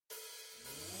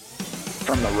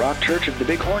From the Rock Church of the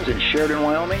Bighorns in Sheridan,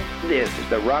 Wyoming, this is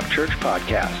the Rock Church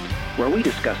Podcast, where we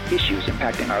discuss issues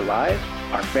impacting our lives,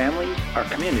 our families, our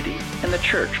community, and the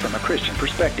church from a Christian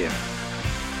perspective.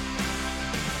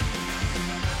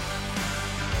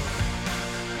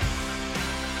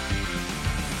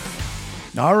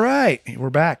 All right, we're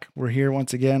back. We're here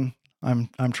once again. I'm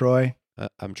Troy.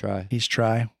 I'm Try. He's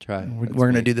Try. We're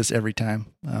going to do this every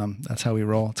time. That's how we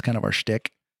roll. It's kind of our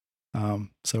shtick.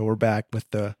 So we're back with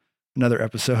another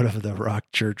episode of the Rock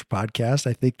Church Podcast.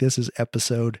 I think this is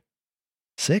episode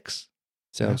 6.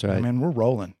 Sounds right. I mean, we're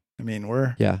rolling.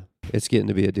 Yeah, it's getting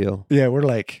to be a deal. Yeah, we're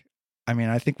like,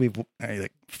 I think we've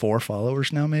like 4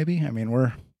 followers now, maybe.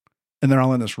 And they're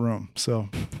all in this room. So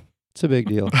it's a big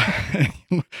deal.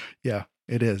 Yeah,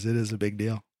 it is. It is a big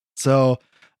deal. So,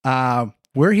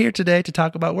 we're here today to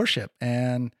talk about worship,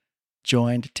 and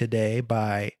joined today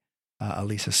by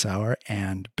Alisa Saur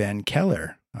and Ben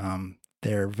Keller.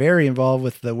 They're very involved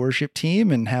with the worship team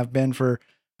and have been for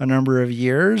a number of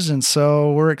years. And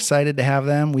so we're excited to have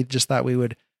them. We just thought we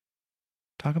would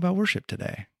talk about worship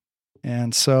today.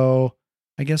 And so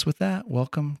I guess with that,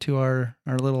 welcome to our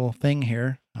little thing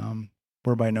here.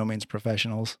 We're by no means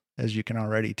professionals, as you can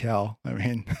already tell.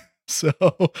 So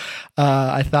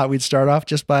I thought we'd start off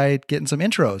just by getting some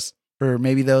intros for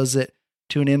maybe those that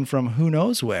tune in from who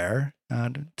knows where,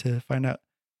 to find out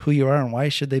who you are and why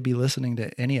should they be listening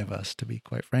to any of us, to be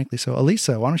quite frankly. So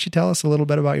Alisa, why don't you tell us a little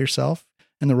bit about yourself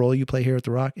and the role you play here at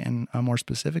The Rock, and more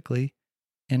specifically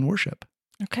in worship?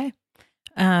 Okay.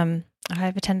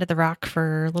 I've attended The Rock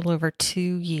for a little over 2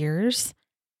 years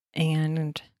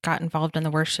and got involved in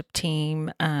the worship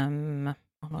team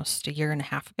almost a year and a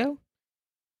half ago.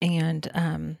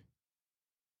 And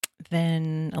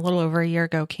then a little over a year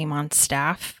ago came on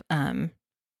staff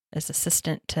as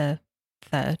assistant to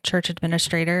the church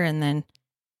administrator, and then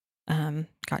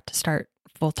got to start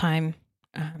full-time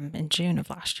in June of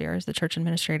last year as the church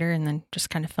administrator, and then just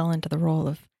kind of fell into the role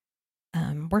of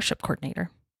worship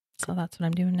coordinator. So that's what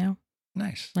I'm doing now.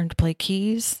 Nice. Learned to play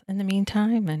keys in the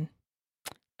meantime,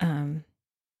 and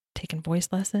taking voice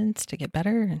lessons to get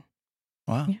better. And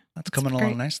wow, yeah, that's coming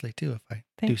along nicely too, if I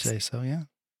Thanks. do say so. Yeah.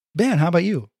 Ben, how about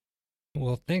you?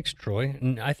 Well, thanks, Troy.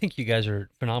 And I think you guys are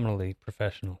phenomenally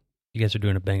professional. You guys are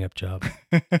doing a bang-up job.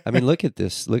 Look at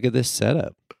this. Look at this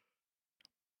setup.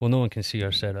 Well, no one can see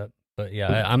our setup, but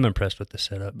yeah, I'm impressed with the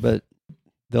setup. But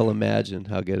they'll imagine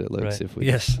how good it looks Right. if we.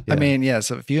 Yes. Yeah.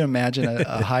 So if you imagine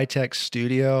a high-tech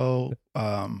studio,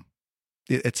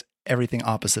 it's everything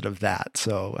opposite of that.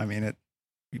 So,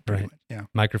 you pretty Right. much, yeah.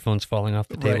 Microphones falling off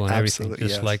the table and everything, absolutely,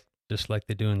 just like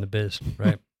they do in the biz,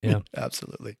 right? Yeah.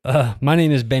 Absolutely. My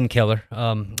name is Ben Keller.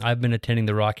 I've been attending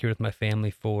The Rock here with my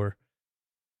family for,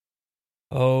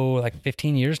 like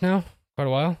 15 years now, quite a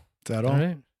while. Is that all?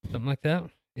 Right? Something like that.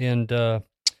 And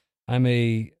I'm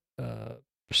a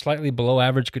slightly below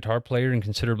average guitar player and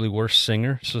considerably worse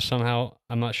singer. So somehow,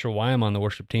 I'm not sure why I'm on the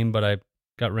worship team, but I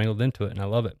got wrangled into it and I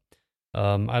love it.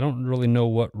 I don't really know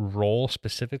what role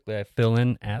specifically I fill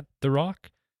in at The Rock.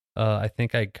 I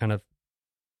think I kind of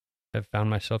have found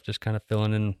myself just kind of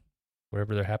filling in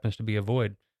wherever there happens to be a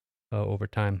void over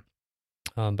time.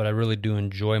 But I really do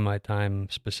enjoy my time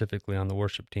specifically on the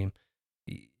worship team.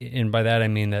 And by that, I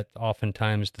mean that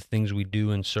oftentimes the things we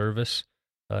do in service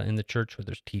in the church,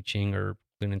 whether it's teaching or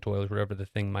cleaning toilets, whatever the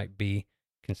thing might be,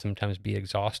 can sometimes be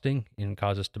exhausting and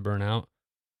cause us to burn out.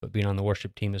 But being on the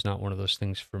worship team is not one of those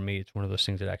things for me. It's one of those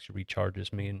things that actually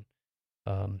recharges me.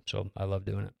 And so I love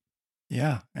doing it.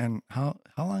 Yeah. And how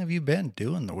long have you been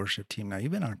doing the worship team now?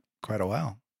 You've been on quite a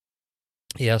while.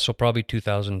 Yeah, so probably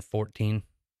 2014,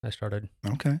 I started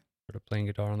playing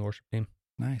guitar on the worship team.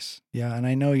 Nice. Yeah, and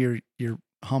I know you're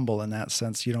humble in that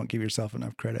sense. You don't give yourself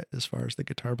enough credit as far as the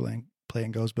guitar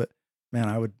playing goes. But man,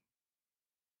 if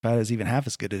I was even half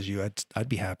as good as you, I'd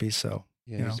be happy. So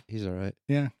Yeah, he's all right.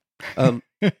 Yeah.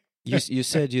 You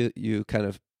said you kind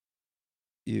of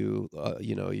you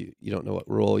don't know what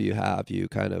role you have. You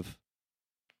kind of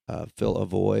fill a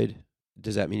void.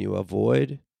 Does that mean you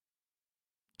avoid,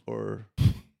 or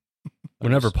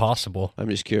whenever possible? I'm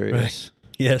just curious. Right.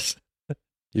 Yes.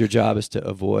 Your job is to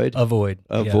avoid. Avoid.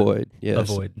 Yes.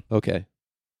 Avoid. Okay.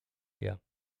 Yeah.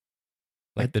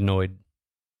 Like the Noid.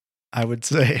 I would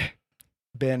say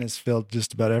Ben has filled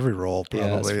just about every role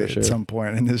probably at some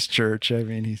point in this church. I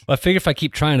figure if I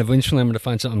keep trying, eventually I'm going to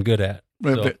find something I'm good at.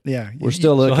 But yeah, we're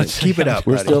still looking. So keep it up.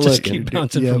 We're still just looking. keep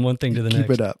bouncing from one thing to the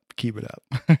next. Keep it up.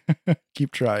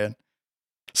 Keep trying.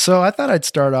 So I thought I'd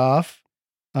start off,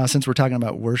 since we're talking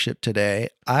about worship today.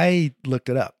 I looked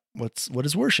it up. What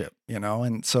is worship?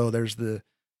 And so there's the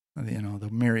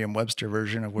Merriam-Webster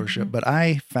version of worship, but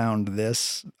I found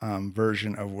this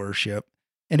version of worship,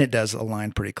 And it does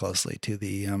align pretty closely to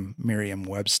the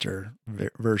Merriam-Webster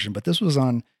version, but this was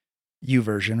on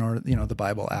YouVersion, or the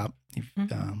Bible app if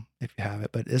you have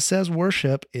it. But it says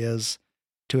worship is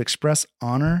to express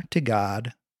honor to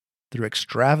God through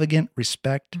extravagant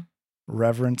respect,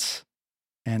 reverence,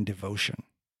 and devotion.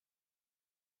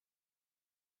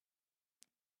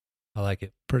 I like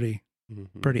it. Pretty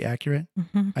accurate.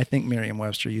 Mm-hmm. I think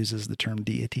Merriam-Webster uses the term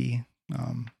deity,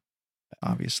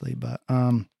 obviously, but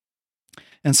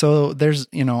and so there's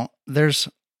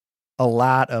a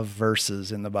lot of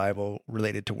verses in the Bible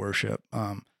related to worship.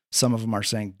 Some of them are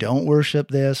saying, don't worship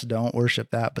this, don't worship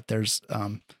that, but there's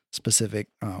specific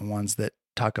ones that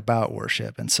talk about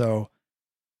worship. And so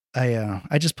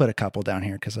I just put a couple down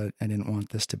here because I didn't want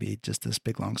this to be just this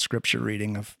big long scripture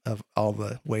reading of all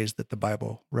the ways that the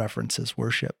Bible references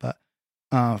worship. But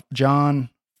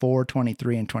John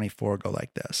 4:23 and 24 go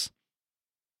like this.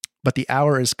 But the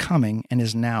hour is coming and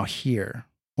is now here,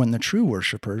 when the true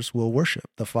worshipers will worship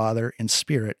the Father in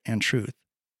spirit and truth.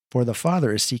 For the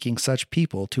Father is seeking such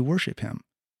people to worship him.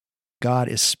 God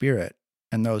is spirit,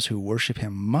 and those who worship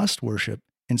him must worship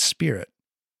in spirit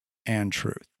and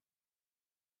truth.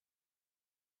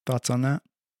 Thoughts on that?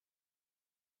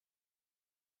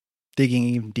 Digging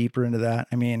even deeper into that.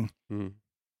 I mean,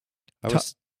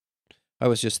 I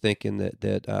was just thinking that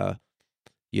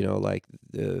like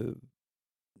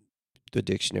the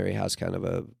dictionary has kind of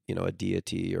a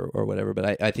deity or whatever,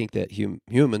 but I think that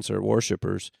humans are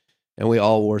worshipers, and we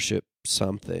all worship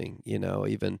something,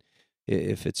 even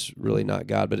if it's really not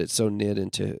God, but it's so knit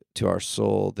into our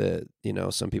soul that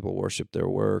some people worship their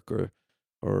work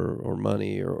or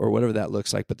money or whatever that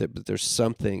looks like, but there's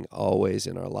something always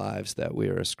in our lives that we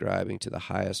are ascribing to the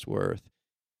highest worth,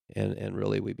 and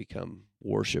really we become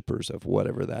worshipers of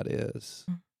whatever that is.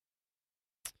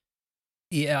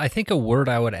 Yeah, I think a word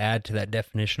I would add to that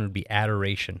definition would be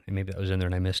adoration. And maybe that was in there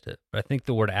and I missed it. But I think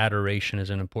the word adoration is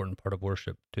an important part of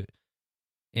worship too.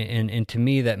 And to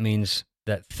me, that means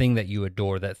that thing that you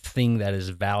adore, that thing that is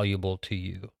valuable to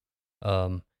you.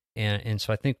 And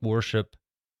so I think worship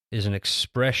is an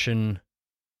expression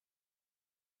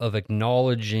of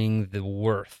acknowledging the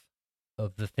worth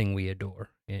of the thing we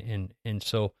adore. And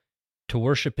so to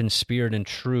worship in spirit and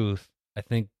truth, I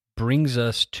think brings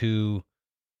us to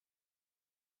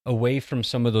away from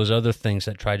some of those other things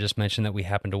that Tri just mentioned that we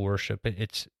happen to worship.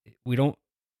 It's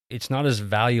not as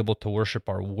valuable to worship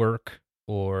our work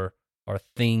or our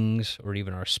things or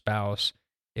even our spouse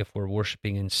if we're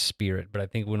worshiping in spirit. But I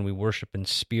think when we worship in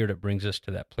spirit, it brings us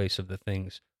to that place of the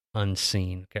things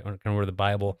unseen, okay, where the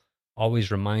Bible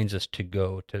always reminds us to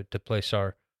go, to place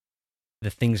the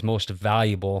things most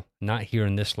valuable, not here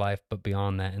in this life, but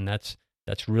beyond that. And that's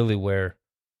really where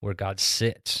God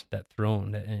sits, that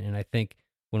throne. And I think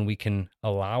when we can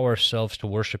allow ourselves to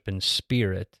worship in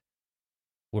spirit,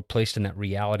 we're placed in that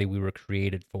reality we were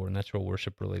created for, and that's where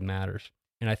worship really matters.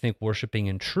 And I think worshiping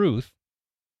in truth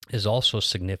is also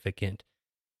significant.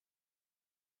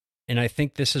 And I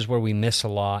think this is where we miss a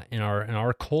lot in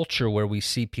our culture, where we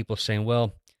see people saying,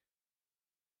 well,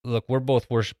 look, we're both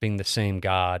worshiping the same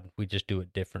God, we just do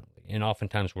it differently. And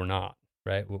oftentimes we're not,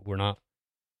 right? We're not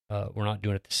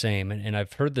doing it the same. And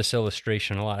I've heard this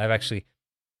illustration a lot.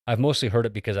 I've mostly heard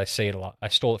it because I say it a lot. I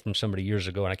stole it from somebody years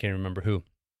ago, and I can't remember who.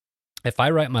 If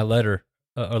I write my letter,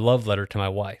 a love letter to my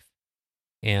wife,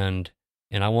 and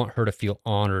I want her to feel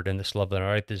honored in this love letter,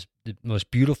 I write the most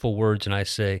beautiful words, and I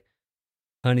say,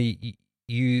 honey,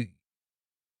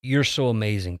 you're so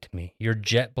amazing to me. Your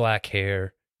jet black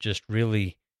hair just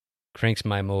really cranks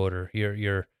my motor.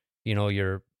 Your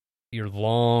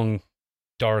long,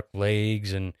 dark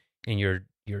legs and your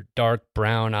dark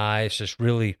brown eyes just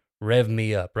really rev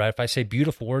me up, right? If I say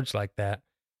beautiful words like that,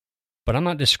 but I'm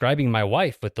not describing my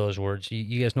wife with those words.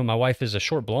 You guys know my wife is a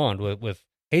short blonde with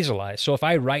hazel eyes. So if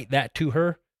I write that to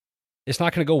her, it's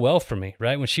not going to go well for me,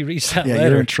 right? When she reads that letter,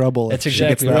 you're in trouble. That's if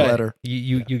exactly she gets that right. Letter.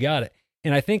 You got it.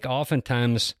 And I think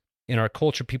oftentimes in our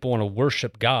culture, people want to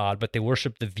worship God, but they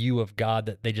worship the view of God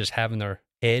that they just have in their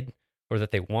head or that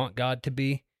they want God to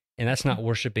be, and that's not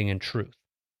worshiping in truth.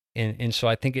 And so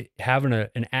I think having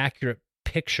an accurate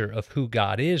picture of who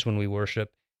God is when we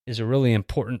worship is a really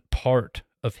important part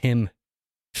of him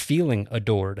feeling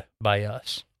adored by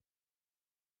us.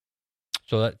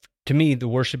 So that, to me, the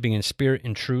worshiping in spirit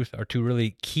and truth are two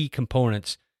really key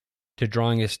components to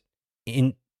drawing us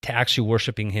into actually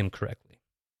worshiping him correctly.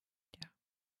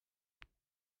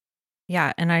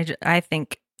 Yeah, and I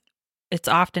think it's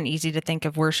often easy to think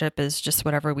of worship as just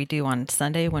whatever we do on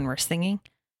Sunday when we're singing,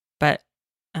 but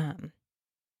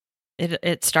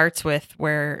it starts with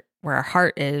where our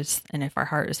heart is, and if our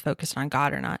heart is focused on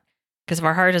God or not. Because if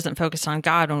our heart isn't focused on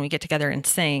God when we get together and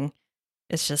sing,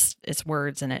 it's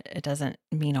words, and it doesn't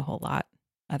mean a whole lot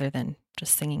other than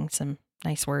just singing some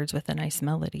nice words with a nice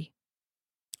melody.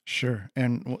 Sure.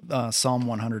 And Psalm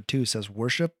 102 says,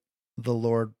 "Worship the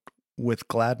Lord with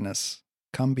gladness.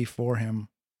 Come before him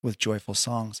with joyful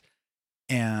songs."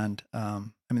 And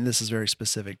this is very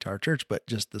specific to our church, but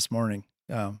just this morning,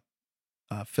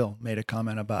 Phil made a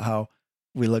comment about how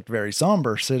we looked very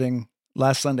somber sitting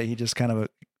last Sunday. He just kind of,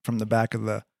 from the back of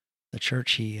the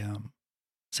church, he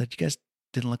said, "You guys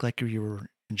didn't look like you were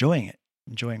enjoying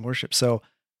worship." So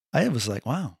I was like,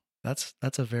 wow, that's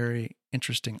a very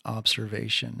interesting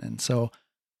observation. And so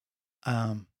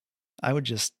I would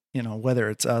just, whether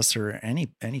it's us or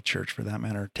any church for that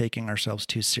matter, taking ourselves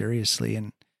too seriously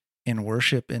in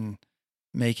worship and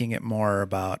making it more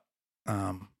about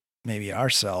maybe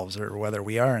ourselves, or whether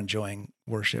we are enjoying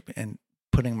worship and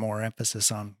putting more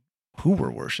emphasis on who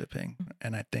we're worshiping.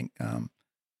 And I think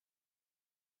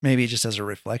maybe just as a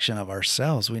reflection of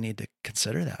ourselves, we need to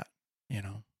consider that,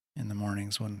 in the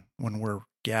mornings when we're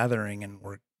gathering and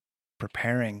we're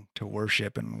preparing to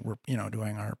worship and we're,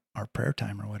 doing our prayer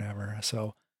time or whatever.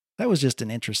 So that was just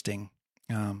an interesting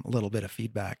little bit of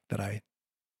feedback that I,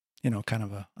 kind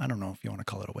of I don't know if you want to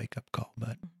call it a wake up call,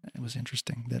 but it was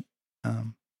interesting that,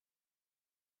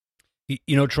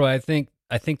 Troy, I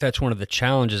think that's one of the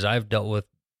challenges I've dealt with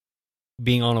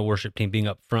being on a worship team, being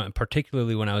up front, and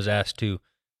particularly when I was asked to,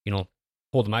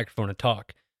 hold the microphone and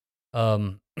talk.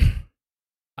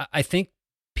 I think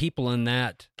people in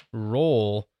that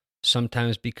role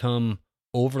sometimes become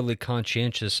overly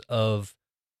conscientious of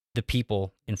the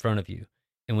people in front of you.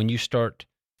 And when you start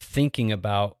thinking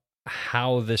about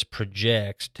how this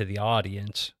projects to the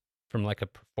audience from like a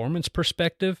performance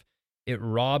perspective, it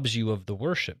robs you of the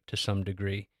worship to some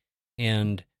degree.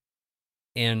 And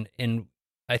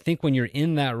I think when you're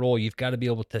in that role, you've got to be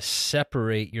able to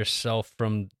separate yourself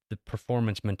from the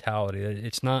performance mentality.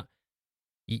 It's not,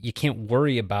 you can't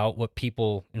worry about what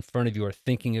people in front of you are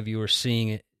thinking of you or seeing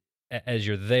it as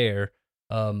you're there.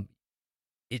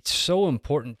 It's so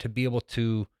important to be able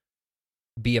to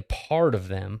be a part of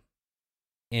them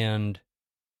and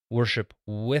worship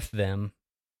with them.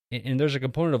 And there's a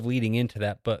component of leading into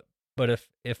that, but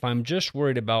if I'm just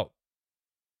worried about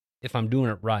if I'm doing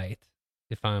it right,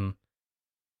 if I'm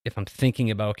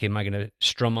thinking about, okay, am I going to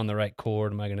strum on the right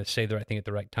chord? Am I going to say the right thing at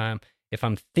the right time? If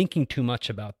I'm thinking too much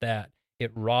about that,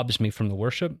 it robs me from the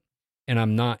worship, and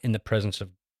I'm not in the presence of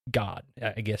God,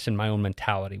 I guess, in my own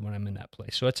mentality when I'm in that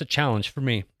place. So it's a challenge for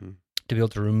me to be able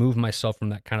to remove myself from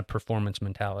that kind of performance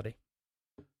mentality.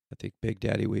 I think Big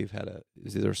Daddy Weave had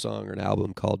is either a song or an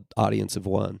album called Audience of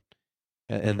One.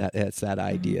 And that's that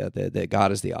idea that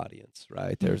God is the audience,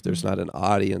 right? There's not an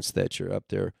audience that you're up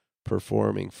there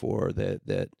performing for,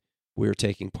 that we're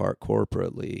taking part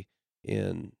corporately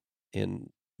in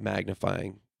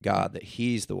magnifying God, that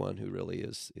He's the one who really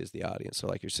is the audience. So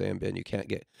like you're saying, Ben, you can't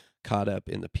get caught up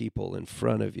in the people in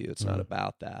front of you. It's not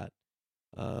about that.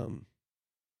 And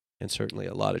certainly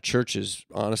a lot of churches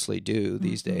honestly do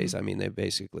these days. I mean, they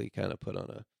basically kind of put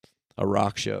on a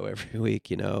rock show every week,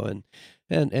 and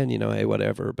hey,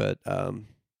 whatever, but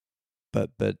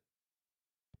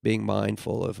being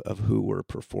mindful of who we're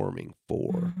performing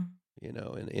for,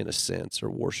 in a sense, or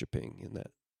worshiping in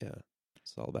that. Yeah,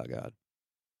 it's all about God.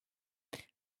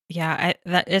 Yeah,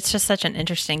 it's just such an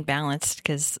interesting balance,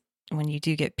 because when you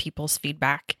do get people's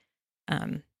feedback,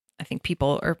 I think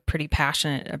people are pretty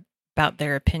passionate about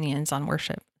their opinions on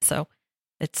worship. So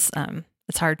it's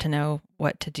hard to know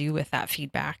what to do with that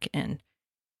feedback and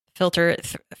filter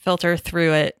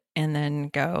through it, and then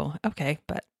go, okay,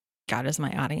 but God is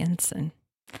my audience. And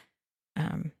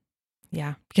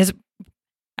because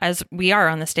as we are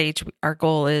on the stage, our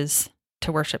goal is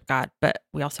to worship God, but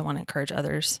we also want to encourage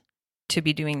others to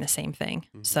be doing the same thing.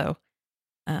 So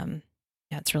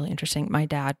it's really interesting. My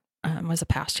dad was a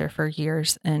pastor for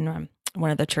years, and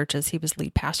one of the churches, he was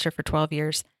lead pastor for 12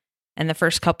 years. And the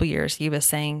first couple years, he was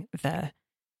saying the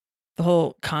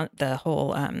whole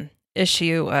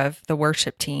issue of the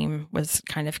worship team was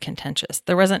kind of contentious.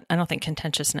 There wasn't, I don't think,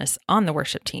 contentiousness on the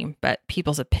worship team, but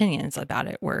people's opinions about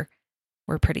it were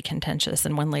pretty contentious.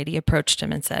 And one lady approached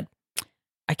him and said,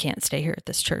 "I can't stay here at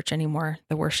this church anymore.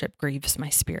 The worship grieves my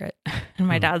spirit." And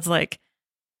my dad's like,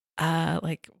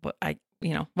 what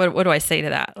do I say to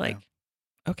that? Like,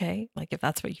 okay, like if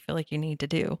that's what you feel like you need to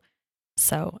do.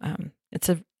 So it's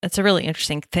a really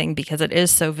interesting thing, because it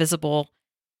is so visible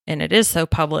and it is so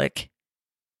public.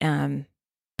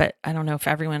 But I don't know if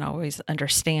everyone always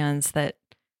understands that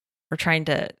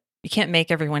you can't make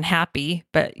everyone happy,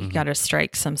 but you got to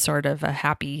strike some sort of a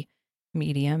happy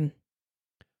medium.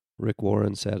 Rick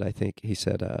Warren said, I think he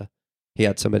said, he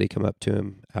had somebody come up to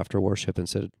him after worship and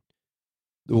said,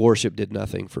 the worship did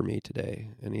nothing for me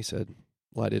today. And he said,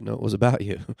 well, I didn't know it was about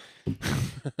you.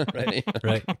 Right.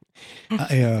 Right.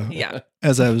 Yeah.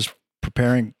 As I was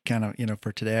preparing kind of,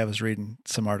 for today, I was reading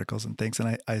some articles and things,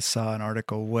 and I saw an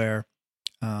article where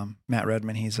Matt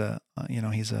Redman, he's a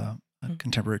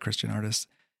contemporary Christian artist.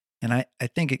 And I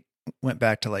think it went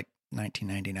back to like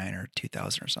 1999 or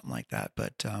 2000 or something like that.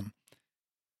 But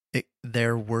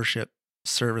their worship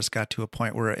service got to a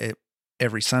point where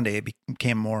every Sunday it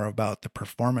became more about the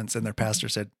performance, and their pastor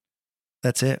said,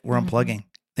 that's it, we're unplugging.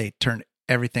 They turned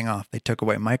everything off. They took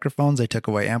away microphones, they took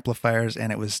away amplifiers,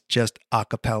 and it was just a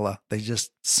cappella. They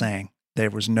just sang. There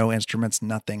was no instruments,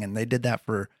 nothing. And they did that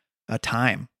for a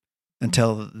time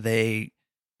until they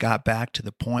got back to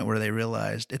the point where they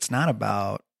realized it's not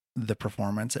about the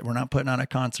performance. We're not putting on a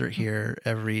concert here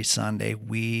every Sunday.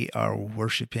 We are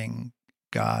worshiping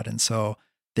God. And so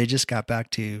they just got back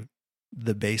to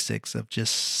the basics of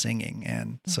just singing.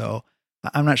 And so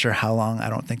I'm not sure how long, I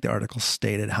don't think the article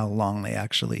stated how long they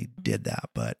actually did that,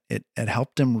 but it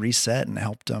helped them reset and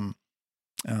helped them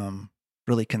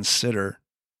really consider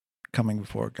coming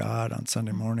before God on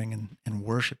Sunday morning and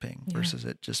worshiping versus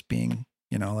it just being,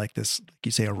 like this, like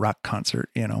you say, a rock concert,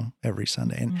 every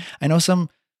Sunday. And I know some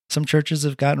churches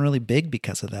have gotten really big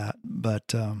because of that,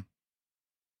 but I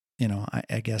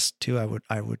guess too, I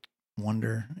would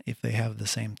wonder if they have the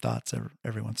same thoughts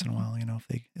every once in a while,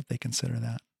 if they consider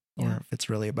that, or if it's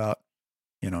really about,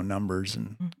 numbers,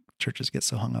 and churches get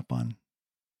so hung up on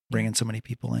bringing so many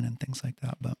people in and things like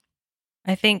that. But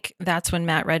I think that's when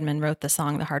Matt Redman wrote the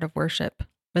song, The Heart of Worship,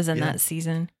 was in that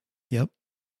season. Yep.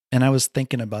 And I was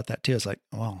thinking about that too. It's like,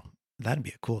 well, that'd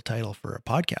be a cool title for a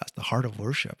podcast, The Heart of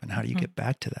Worship. And how do you get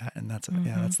back to that? And that's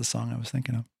the song I was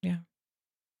thinking of. Yeah.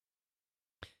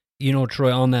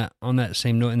 Troy, on that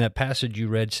same note, in that passage you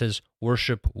read says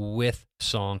worship with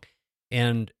song.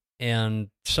 And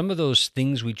some of those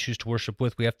things we choose to worship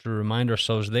with, we have to remind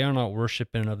ourselves they are not worship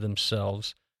in and of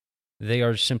themselves. They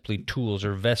are simply tools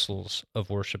or vessels of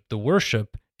worship. The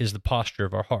worship is the posture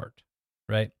of our heart,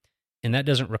 right? And that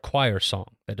doesn't require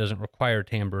song. That doesn't require a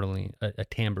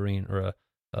tambourine or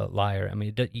a lyre. I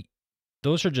mean,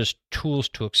 those are just tools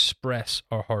to express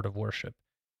our heart of worship.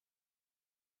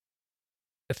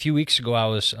 A few weeks ago, I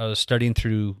was studying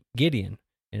through Gideon,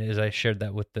 and as I shared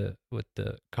that with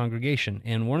the congregation,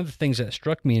 and one of the things that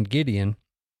struck me in Gideon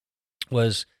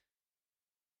was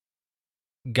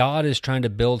God is trying to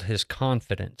build his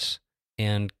confidence,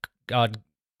 and God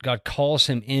calls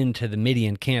him into the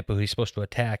Midian camp who he's supposed to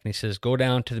attack, and he says, go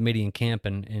down to the Midian camp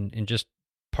and just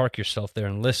park yourself there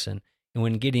and listen. And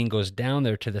when Gideon goes down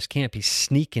there to this camp, he's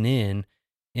sneaking in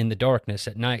the darkness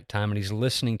at nighttime, and he's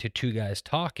listening to two guys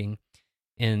talking,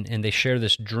 and they share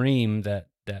this dream that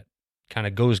kind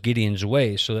of goes Gideon's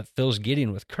way, so that fills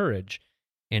Gideon with courage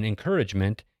and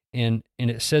encouragement. And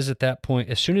it says at that point,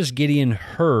 as soon as Gideon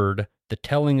heard the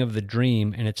telling of the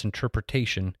dream and its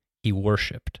interpretation, he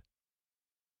worshiped.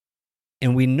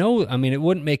 And we know, it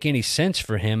wouldn't make any sense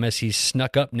for him as he's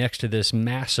snuck up next to this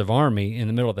massive army in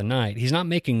the middle of the night. He's not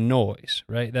making noise,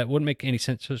 right? That wouldn't make any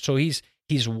sense. So he's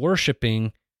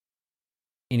worshiping,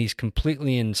 and he's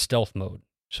completely in stealth mode.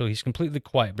 So he's completely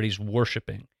quiet, but he's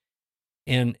worshiping.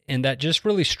 And that just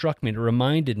really struck me. It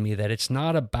reminded me that it's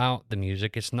not about the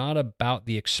music. It's not about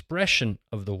the expression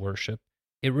of the worship.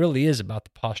 It really is about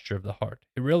the posture of the heart.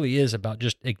 It really is about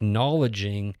just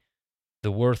acknowledging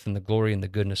the worth and the glory and the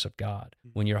goodness of God.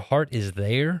 When your heart is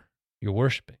there, you're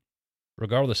worshiping,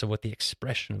 regardless of what the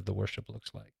expression of the worship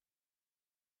looks like.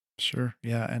 Sure.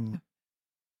 Yeah. And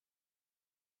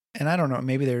I don't know,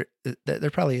 maybe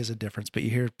there probably is a difference, but you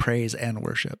hear praise and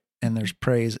worship, and there's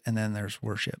praise and then there's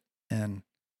worship. And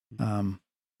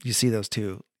you see those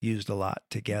two used a lot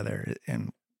together.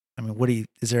 And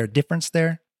is there a difference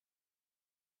there?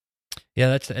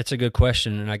 Yeah, that's a good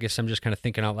question, and I guess I'm just kind of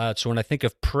thinking out loud. So when I think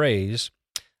of praise,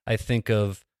 I think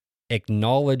of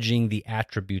acknowledging the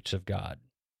attributes of God,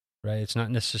 right? It's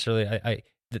not necessarily,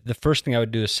 the first thing I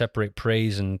would do is separate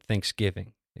praise and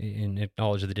thanksgiving and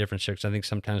acknowledge the difference there, because I think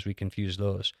sometimes we confuse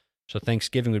those. So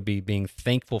thanksgiving would be being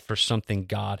thankful for something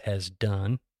God has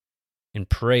done, and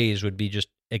praise would be just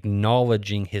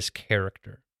acknowledging his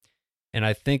character. And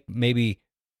I think maybe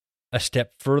a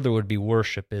step further would be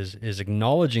worship, is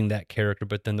acknowledging that character,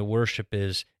 but then the worship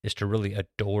is to really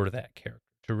adore that character,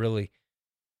 to really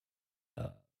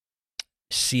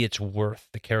see its worth,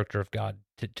 the character of God,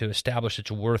 to establish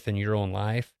its worth in your own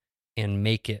life and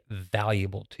make it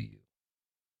valuable to you.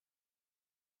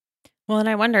 Well, and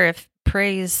I wonder if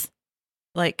praise,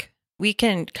 like, we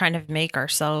can kind of make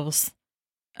ourselves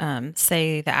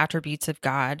say the attributes of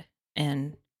God,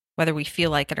 and whether we feel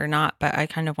like it or not, but I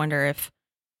kind of wonder if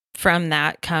from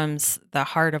that comes the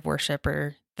heart of worship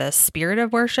or the spirit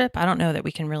of worship. I don't know that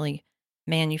we can really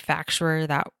manufacture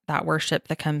that worship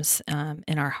that comes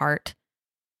in our heart,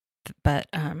 but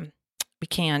we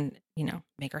can,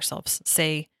 make ourselves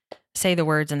say the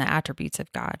words and the attributes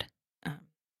of God.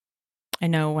 I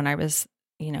know when I was,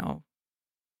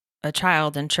 a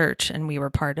child in church and we were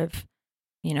part of,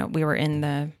 we were in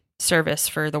the service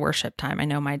for the worship time. I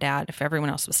know my dad, if everyone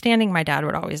else was standing, my dad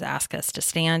would always ask us to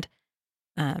stand,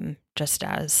 just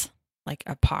as like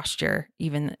a posture,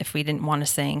 even if we didn't want to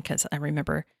sing. Because I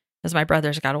remember as my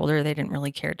brothers got older, they didn't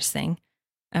really care to sing,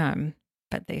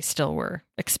 but they still were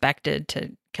expected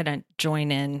to kind of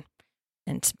join in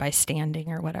and by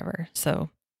standing or whatever. So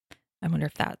I wonder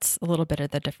if that's a little bit of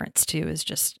the difference too, is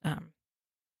just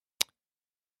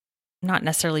not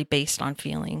necessarily based on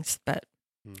feelings, but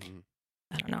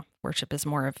I don't know. Worship is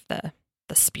more of the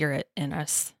spirit in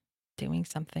us doing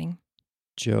something.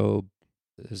 Job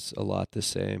is a lot the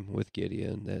same with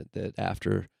Gideon, that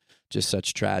after just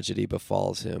such tragedy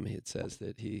befalls him, it says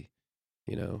that he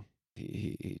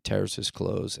tears his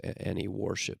clothes and he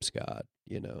worships God,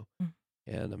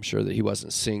 and I'm sure that he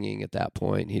wasn't singing at that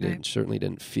point. He certainly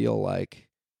didn't feel like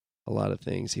a lot of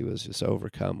things. He was just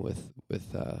overcome with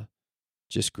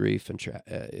just grief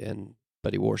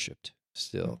but he worshipped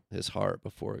still his heart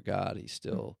before God. He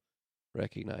still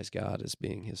recognized God as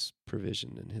being his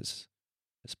provision and his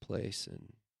place,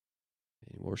 and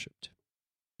he worshipped.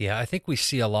 Yeah, I think we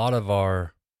see a lot of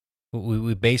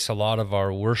we base a lot of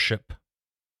our worship,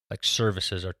 like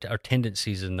services, our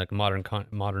tendencies in the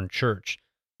modern church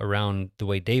around the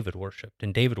way David worshipped.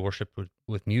 And David worshipped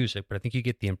with music, but I think you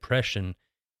get the impression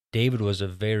David was a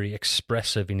very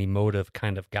expressive and emotive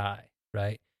kind of guy,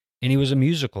 right? And he was a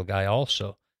musical guy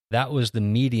also. That was the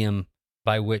medium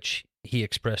by which he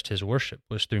expressed his worship,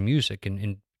 was through music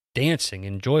and dancing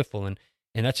and joyful, and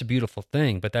that's a beautiful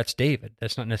thing. But that's David.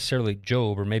 That's not necessarily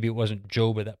Job, or maybe it wasn't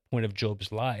Job at that point of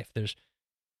Job's life. There's,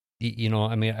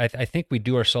 I think we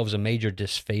do ourselves a major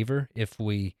disfavor if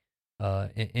we,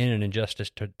 in an injustice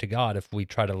to God, if we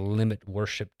try to limit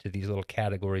worship to these little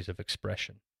categories of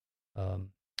expression. And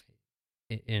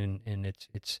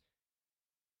it's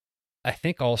I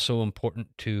think also important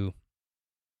to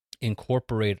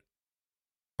incorporate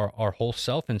our whole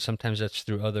self, and sometimes that's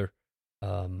through other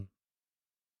all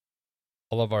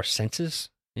of our senses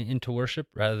into worship,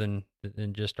 rather than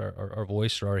just our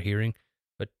voice or our hearing,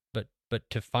 but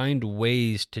to find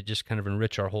ways to just kind of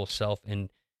enrich our whole self and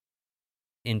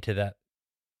into that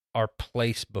our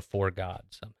place before God,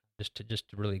 just to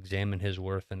really examine His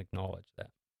worth and acknowledge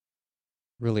that.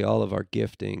 Really, all of our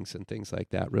giftings and things like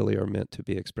that really are meant to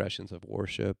be expressions of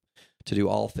worship, to do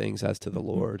all things as to the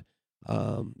Lord.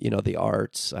 The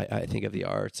arts, I think of the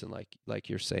arts, and like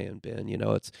you're saying, Ben,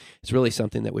 it's really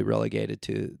something that we relegated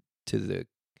to the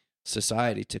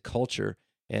society, to culture,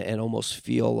 and almost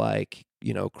feel like,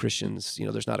 Christians,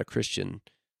 there's not a Christian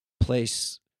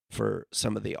place for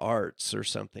some of the arts or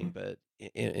something, but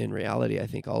in reality, I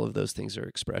think all of those things are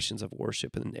expressions of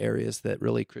worship in areas that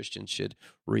really Christians should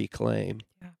reclaim.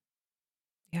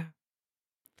 Yeah.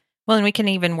 Well, and we can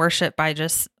even worship by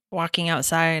just walking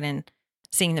outside and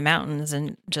seeing the mountains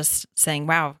and just saying,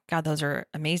 wow, God, those are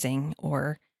amazing.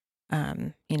 Or,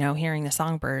 hearing the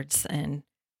songbirds and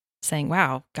saying,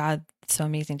 wow, God, it's so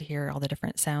amazing to hear all the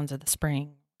different sounds of the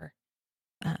spring. Or,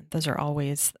 those are all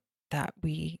ways that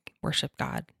we worship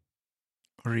God.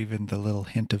 Or even the little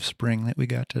hint of spring that we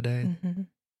got today. Mm-hmm.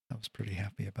 I was pretty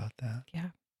happy about that. Yeah.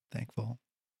 Thankful.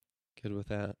 Good with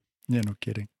that. Yeah, no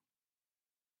kidding.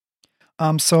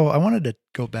 So I wanted to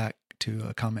go back to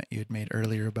a comment you had made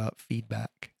earlier about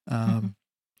feedback,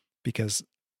 because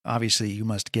obviously you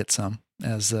must get some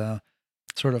as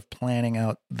sort of planning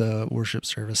out the worship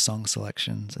service song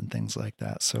selections and things like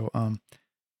that. So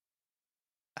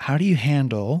how do you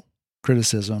handle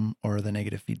criticism or the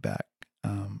negative feedback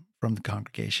from the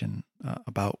congregation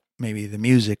about maybe the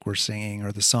music we're singing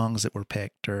or the songs that were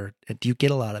picked? Or do you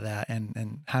get a lot of that?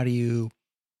 And how do you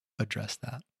address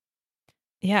that?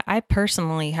 Yeah, I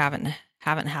personally haven't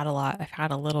had a lot. I've had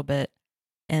a little bit,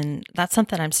 and that's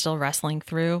something I'm still wrestling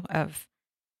through of,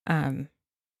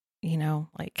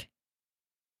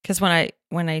 because when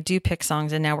I do pick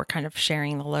songs, and now we're kind of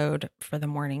sharing the load for the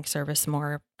morning service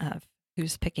more of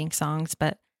who's picking songs,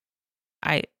 but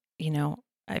I'm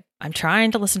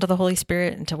trying to listen to the Holy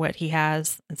Spirit and to what He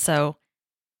has, and so,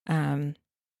 try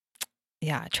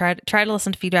to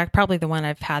listen to feedback. Probably the one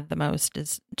I've had the most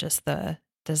is just the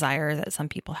desire that some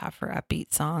people have for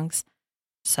upbeat songs.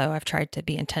 So I've tried to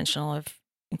be intentional of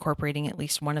incorporating at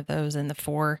least one of those in the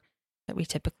 4 that we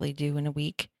typically do in a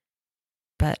week.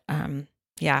 But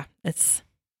it's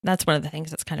that's one of the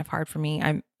things that's kind of hard for me.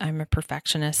 I'm a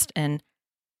perfectionist, and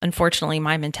unfortunately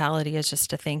my mentality is just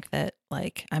to think that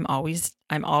like I'm always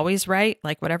right.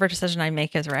 Like whatever decision I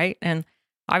make is right. And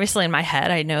obviously in my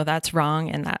head, I know that's wrong.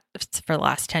 And that for the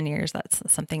last 10 years, that's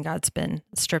something God's been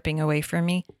stripping away from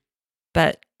me.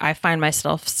 But I find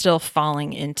myself still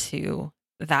falling into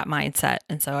that mindset.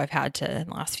 And so I've had to, in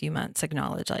the last few months,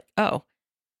 acknowledge like, oh,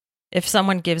 if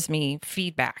someone gives me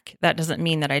feedback, that doesn't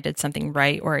mean that I did something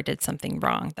right or I did something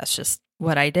wrong. That's just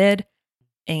what I did.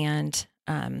 And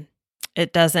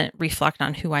it doesn't reflect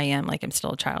on who I am. Like I'm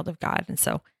still a child of God. And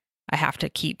so I have to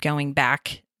keep going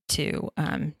back to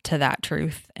that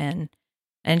truth and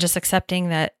just accepting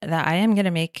that I am going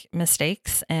to make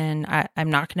mistakes, and I'm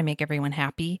not going to make everyone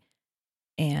happy.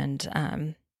 And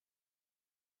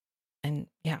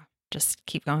yeah, just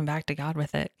keep going back to God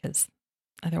with it, because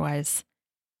otherwise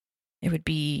it would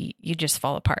be, you just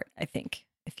fall apart, I think,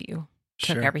 if you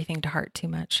took everything to heart too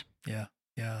much. Yeah.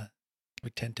 Yeah. We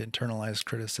tend to internalize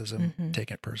criticism,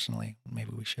 take it personally.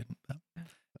 Maybe we shouldn't. But.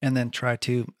 And then try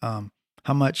to,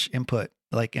 how much input,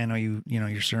 like I know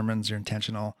your sermons are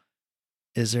intentional.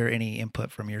 Is there any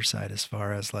input from your side as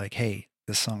far as like, hey,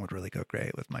 this song would really go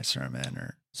great with my sermon?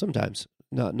 Or sometimes,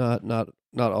 not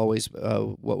always.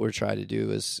 What we're trying to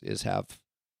do is have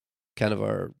kind of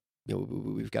our,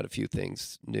 we've got a few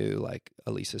things new. Like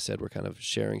Alisa said, we're kind of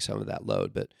sharing some of that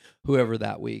load, but whoever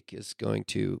that week is going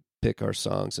to pick our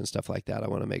songs and stuff like that, I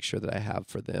want to make sure that I have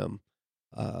for them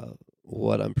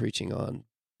what I'm preaching on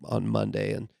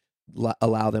Monday, and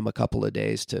allow them a couple of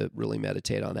days to really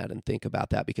meditate on that and think about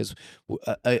that. Because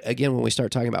again, when we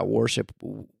start talking about worship,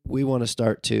 we want to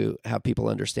start to have people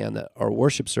understand that our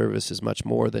worship service is much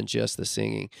more than just the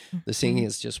singing. The singing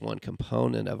is just one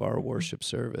component of our worship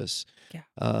service. Yeah.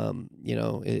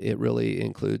 It really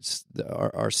includes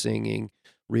our singing,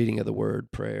 reading of the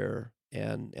word, prayer,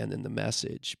 and then the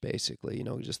message, basically,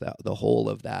 just that the whole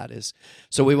of that is.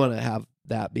 So we want to have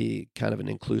that be kind of an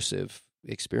inclusive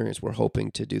experience. We're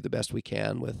hoping to do the best we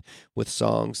can with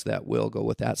songs that will go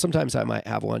with that. Sometimes I might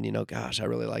have one, gosh, I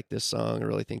really like this song. I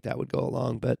really think that would go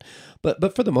along. But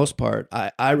for the most part,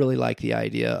 I really like the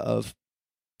idea of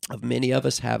many of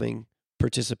us having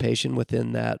participation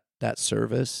within that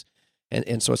service.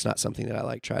 And so it's not something that I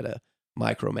like try to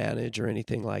micromanage or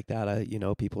anything like that.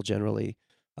 People generally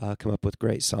come up with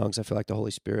great songs. I feel like the Holy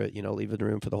Spirit, leaving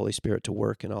room for the Holy Spirit to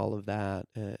work and all of that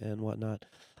and whatnot.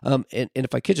 And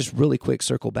if I could just really quick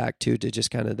circle back to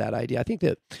just kind of that idea, I think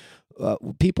that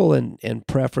people and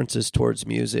preferences towards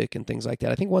music and things like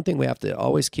that, I think one thing we have to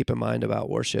always keep in mind about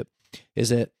worship is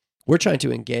that we're trying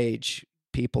to engage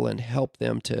people and help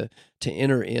them to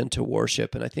enter into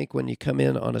worship. And I think when you come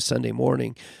in on a Sunday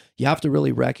morning, you have to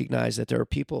really recognize that there are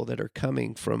people that are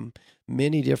coming from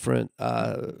many different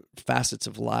facets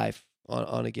of life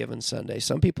on a given Sunday.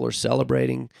 Some people are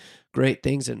celebrating great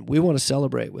things, and we want to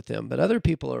celebrate with them. But other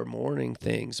people are mourning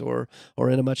things or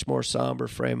in a much more somber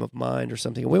frame of mind or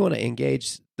something. And we want to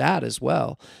engage that as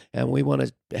well. And we want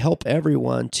to help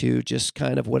everyone to just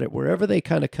kind of wherever they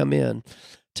kind of come in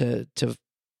to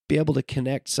be able to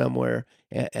connect somewhere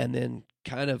and then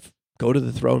kind of go to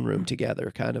the throne room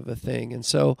together, kind of a thing. And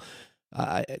so,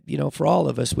 for all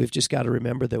of us, we've just got to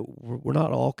remember that we're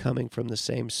not all coming from the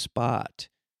same spot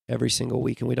every single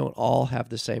week, and we don't all have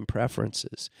the same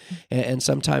preferences. And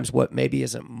sometimes what maybe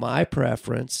isn't my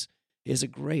preference is a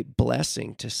great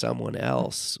blessing to someone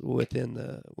else within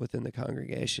the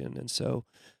congregation. And so,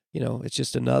 it's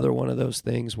just another one of those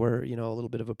things where, a little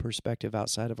bit of a perspective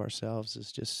outside of ourselves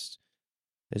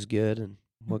is good, and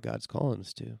what God's calling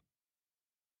us to.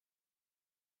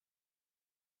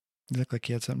 You look like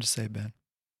you had something to say, Ben.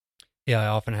 Yeah, I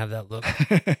often have that look.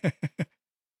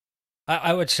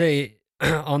 I would say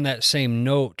on that same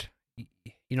note,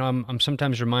 I'm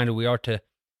sometimes reminded we are to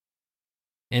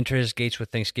enter his gates with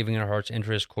thanksgiving in our hearts,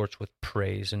 enter his courts with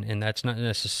praise. And that's not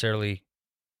necessarily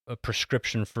a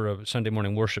prescription for a Sunday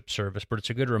morning worship service, but it's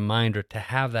a good reminder to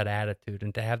have that attitude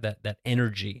and to have that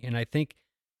energy. And I think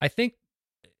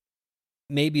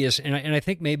maybe I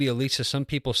think maybe Alisa, some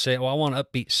people say, "Oh, I want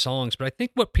upbeat songs," but I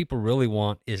think what people really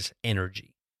want is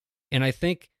energy, and I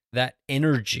think that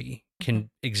energy can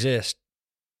exist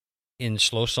in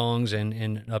slow songs and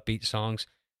in upbeat songs,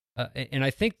 and I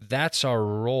think that's our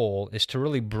role, is to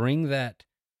really bring that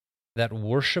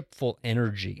worshipful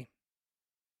energy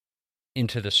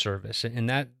into the service, and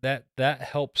that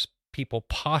helps people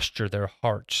posture their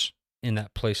hearts in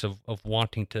that place of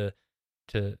wanting to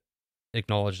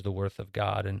acknowledge the worth of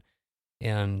God,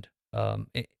 and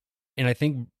I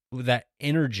think that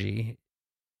energy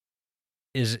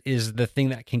is the thing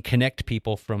that can connect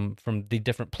people from the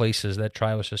different places that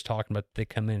Tri was just talking about. They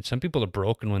come in. Some people are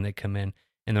broken when they come in,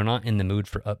 and they're not in the mood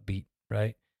for upbeat,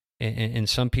 right? And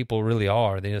some people really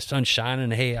are. The sun's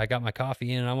shining, hey, I got my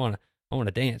coffee in, and I want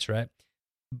to dance, right?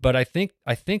 But I think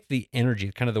the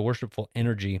energy, kind of the worshipful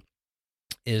energy,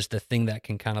 is the thing that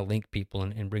can kind of link people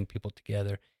and bring people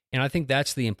together. And I think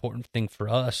that's the important thing for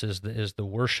us is the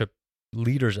worship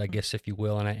leaders, I guess, if you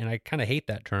will. And I kind of hate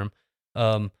that term.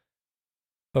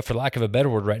 But for lack of a better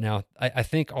word right now, I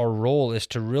think our role is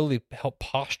to really help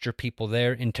posture people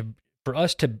there, and for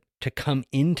us to come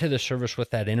into the service with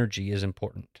that energy is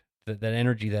important. That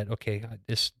energy that, okay,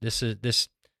 this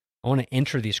I want to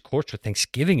enter these courts with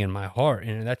thanksgiving in my heart,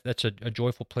 and that's a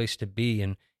joyful place to be.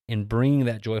 And bringing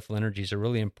that joyful energy is a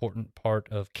really important part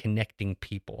of connecting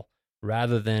people,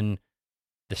 rather than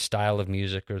the style of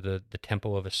music or the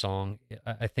tempo of a song.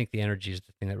 I think the energy is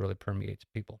the thing that really permeates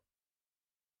people.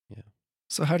 Yeah.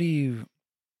 So how do you,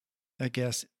 I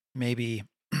guess, maybe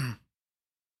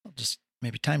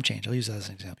maybe time change. I'll use that as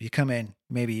an example. You come in,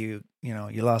 maybe you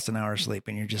lost an hour of sleep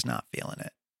and you're just not feeling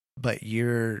it, but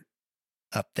you're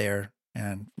up there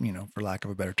and, for lack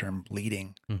of a better term,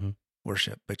 leading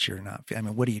worship, but you're not. I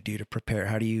mean, what do you do to prepare?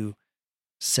 How do you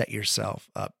set yourself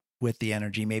up with the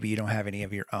energy? Maybe you don't have any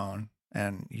of your own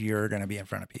and you're going to be in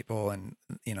front of people and,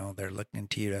 they're looking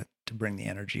to you to bring the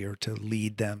energy or to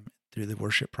lead them through the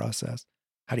worship process.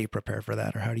 How do you prepare for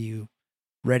that? Or how do you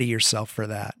ready yourself for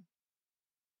that?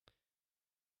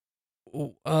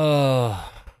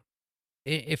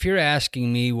 If you're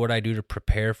asking me what I do to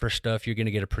prepare for stuff, you're going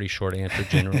to get a pretty short answer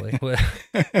generally.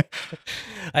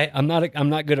 I'm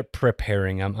not good at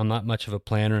preparing. I'm not much of a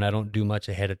planner, and I don't do much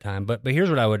ahead of time. But here's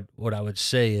what I would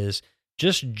say is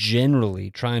just generally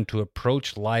trying to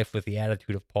approach life with the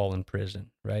attitude of Paul in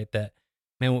prison, right? That,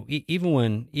 man, even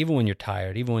when you're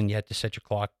tired, even when you have to set your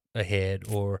clock ahead,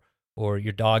 or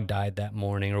your dog died that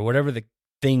morning, or whatever the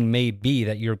thing may be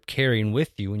that you're carrying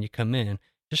with you when you come in,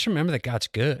 just remember that God's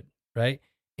good, right?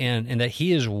 And that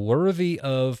he is worthy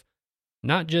of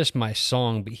not just my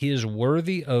song, but he is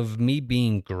worthy of me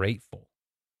being grateful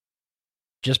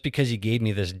just because he gave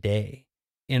me this day.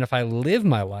 And if I live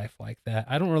my life like that,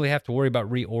 I don't really have to worry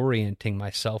about reorienting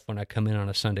myself when I come in on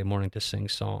a Sunday morning to sing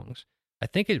songs. I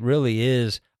think it really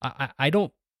is,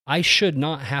 I should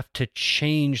not have to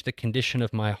change the condition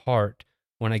of my heart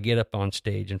when I get up on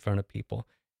stage in front of people.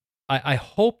 I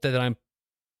hope that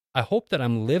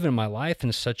I'm living my life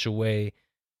in such a way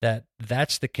that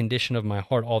that's the condition of my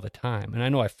heart all the time. And I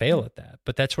know I fail at that,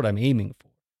 but that's what I'm aiming for.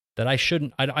 That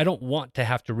I don't want to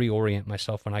have to reorient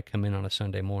myself when I come in on a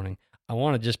Sunday morning. I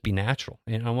want to just be natural,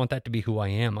 and I want that to be who I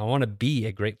am. I want to be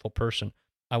a grateful person.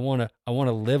 I want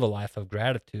to live a life of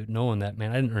gratitude, knowing that,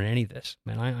 man, I didn't earn any of this.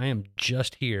 Man, I am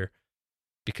just here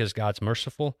because God's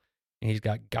merciful and he's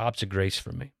got gobs of grace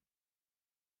for me.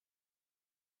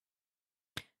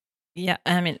 Yeah,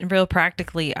 I mean, real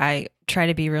practically, I try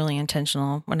to be really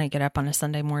intentional when I get up on a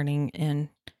Sunday morning and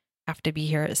have to be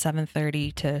here at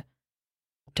 7:30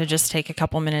 to just take a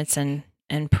couple minutes and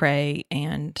pray.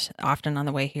 And often on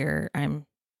the way here, I'm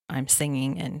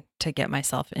singing, and to get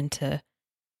myself into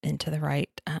the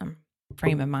right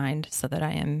frame of mind so that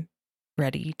I am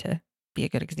ready to be a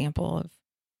good example of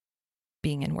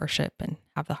being in worship and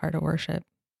have the heart of worship.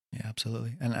 Yeah,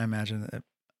 absolutely. And I imagine that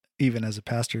even as a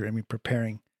pastor, I mean,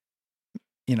 preparing,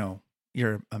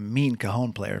 you're a mean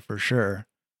cajon player for sure.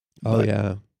 Oh, but,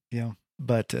 yeah. Yeah.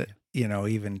 But,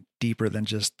 even deeper than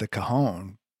just the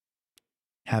cajon,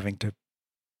 having to,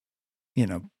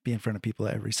 be in front of people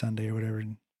every Sunday or whatever.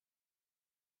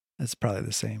 It's probably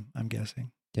the same, I'm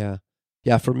guessing. Yeah.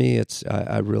 Yeah. For me, it's,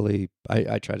 I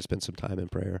try to spend some time in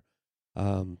prayer.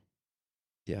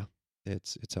 Yeah,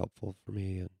 it's helpful for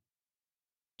me. And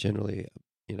generally,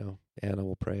 Anna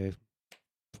will pray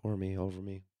for me, over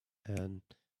me, and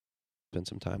spend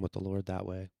some time with the Lord that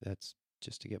way. That's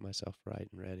just to get myself right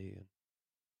and ready,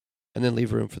 and then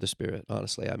leave room for the Spirit.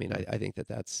 Honestly, I mean, I think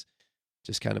that's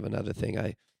just kind of another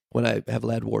thing. When I have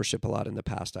led worship a lot in the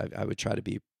past, I would try to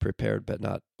be prepared, but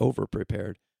not over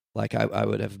prepared. Like I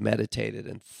would have meditated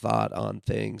and thought on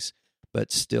things,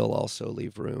 but still also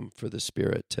leave room for the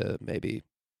Spirit to maybe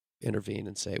intervene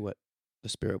and say what the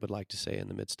Spirit would like to say in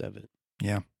the midst of it.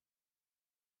 Yeah.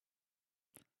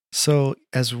 So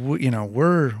as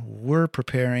we're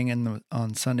preparing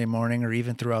on Sunday morning or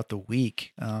even throughout the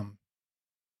week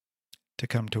to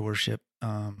come to worship.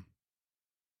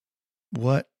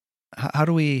 How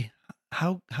do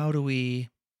we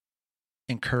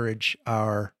encourage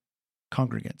our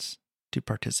congregants to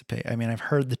participate? I mean, I've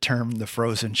heard the term the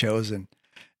frozen chosen,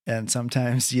 and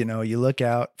sometimes you look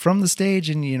out from the stage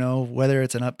and whether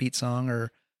it's an upbeat song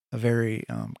or a very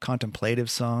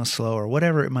contemplative song, slow or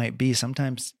whatever it might be,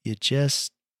 sometimes you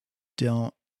just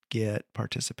don't get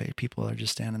participate. People are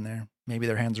just standing there. Maybe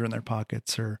their hands are in their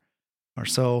pockets or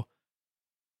so.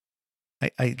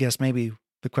 I guess maybe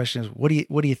the question is, what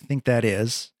do you think that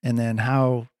is? And then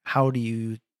how do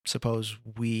you suppose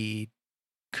we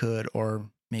could, or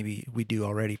maybe we do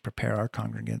already, prepare our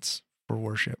congregants for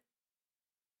worship?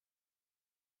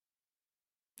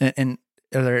 And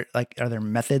are there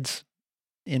methods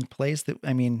in place that,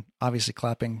 I mean, obviously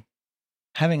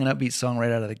having an upbeat song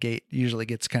right out of the gate usually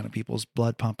gets kind of people's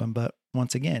blood pumping. But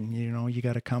once again, you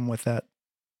got to come with that,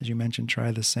 as you mentioned,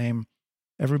 try the same.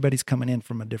 Everybody's coming in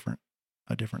from a different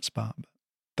spot. But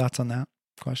thoughts on that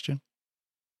question?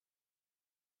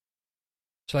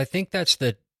 So I think that's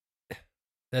the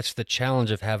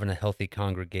challenge of having a healthy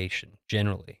congregation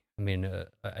generally. I mean,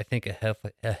 I think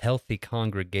a healthy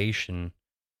congregation,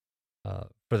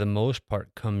 for the most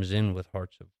part, comes in with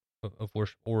hearts of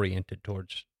worship oriented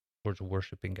towards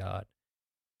worshiping God,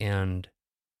 and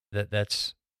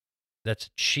that's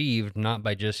achieved not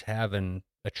by just having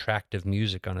attractive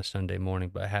music on a Sunday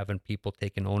morning, but having people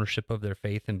taking ownership of their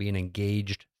faith and being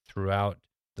engaged throughout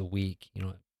the week.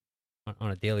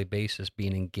 On a daily basis,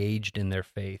 being engaged in their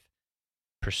faith,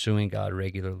 pursuing God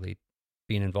regularly,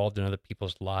 being involved in other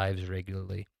people's lives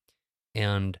regularly,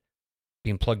 and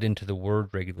being plugged into the Word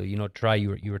regularly. Try,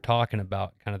 you were talking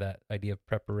about kind of that idea of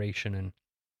preparation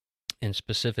and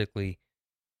specifically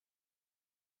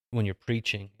when you're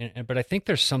preaching. But I think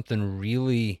there's something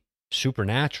really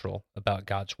supernatural about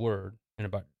God's Word and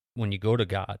about when you go to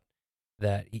God,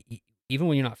 that even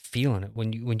when you're not feeling it,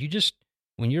 when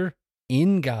you're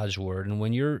in God's Word and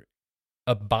when you're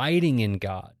abiding in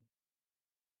God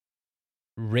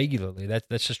regularly,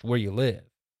 that's just where you live.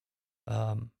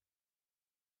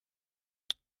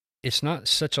 It's not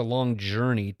such a long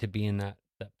journey to be in that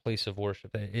place of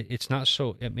worship. It's not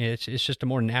so. I mean, it's just a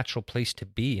more natural place to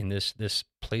be in this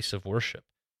place of worship.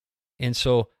 And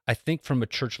so I think from a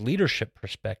church leadership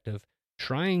perspective,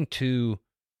 trying to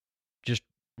just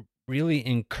really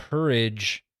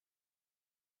encourage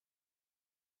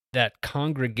that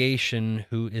congregation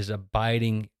who is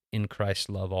abiding in Christ's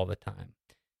love all the time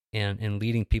and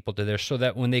leading people to there, so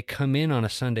that when they come in on a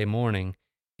Sunday morning,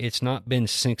 it's not been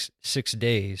six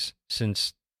days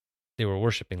since they were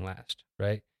worshiping last,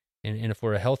 right? And if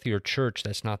we're a healthier church,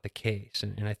 that's not the case.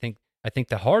 And I think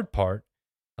the hard part,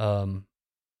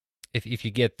 if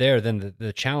you get there, then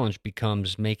the challenge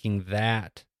becomes making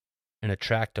that an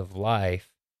attractive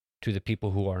life to the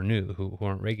people who are new, who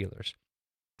aren't regulars.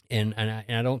 And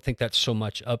I don't think that's so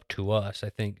much up to us. I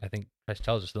think Christ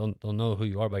tells us they'll know who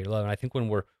you are by your love. And I think when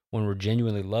we're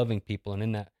genuinely loving people and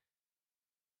in that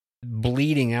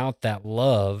bleeding out that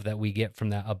love that we get from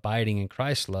that abiding in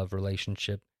Christ's love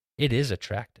relationship, it is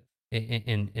attractive.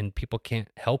 And people can't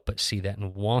help but see that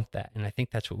and want that. And I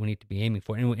think that's what we need to be aiming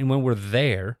for. And when we're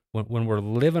there, when we're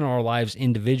living our lives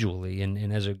individually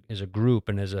and as a group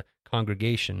and as a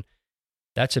congregation,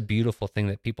 that's a beautiful thing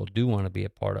that people do want to be a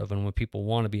part of. And when people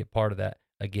want to be a part of that,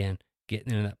 again,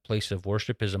 getting in that place of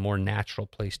worship is a more natural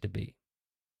place to be.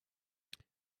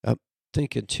 I'm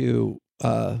thinking too,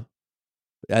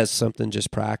 as something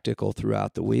just practical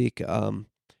throughout the week,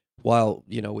 while,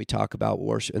 we talk about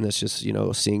worship and it's just,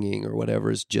 singing or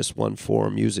whatever is just one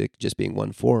form, music just being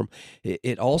one form,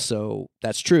 it also,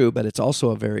 that's true, but it's also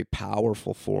a very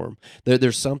powerful form.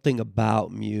 There's something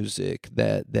about music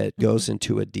that goes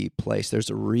into a deep place. There's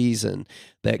a reason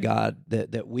that God,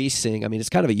 that we sing. I mean, it's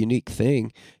kind of a unique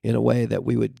thing in a way that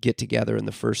we would get together and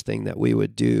the first thing that we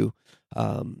would do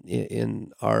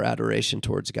in our adoration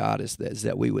towards God is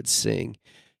that we would sing.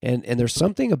 And there's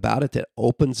something about it that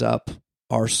opens up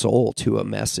our soul to a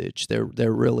message. There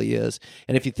really is.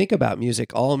 And if you think about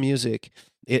music, all music,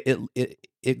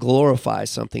 it glorifies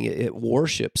something. It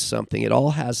worships something. It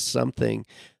all has something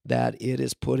that it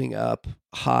is putting up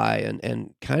high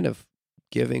and kind of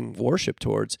giving worship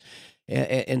towards.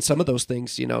 And some of those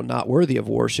things, not worthy of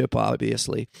worship,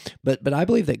 obviously. But I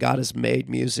believe that God has made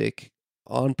music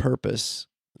on purpose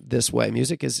this way.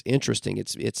 Music is interesting.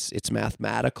 It's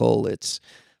mathematical. It's,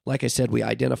 like I said, we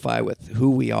identify with who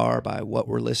we are by what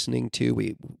we're listening to.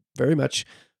 We very much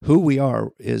who we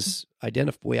are is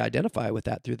we identify with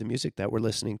that through the music that we're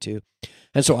listening to.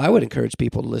 And so I would encourage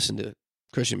people to listen to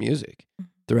Christian music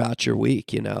throughout your week,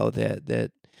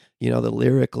 that the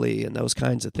lyrically and those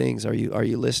kinds of things. Are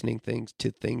you listening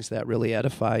to things that really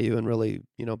edify you and really,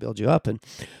 build you up? And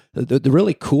the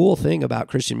really cool thing about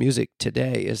Christian music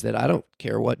today is that I don't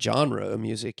care what genre of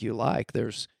music you like.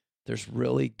 There's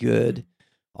really good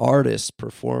artists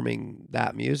performing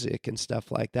that music and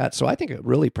stuff like that. So I think a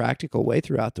really practical way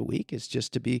throughout the week is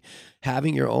just to be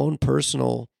having your own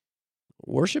personal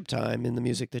worship time in the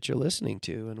music that you're listening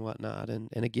to and whatnot. And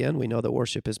again, we know that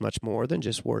worship is much more than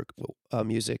just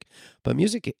music, but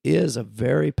music is a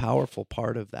very powerful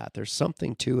part of that. There's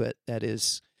something to it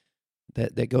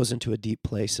that goes into a deep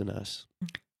place in us.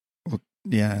 Well,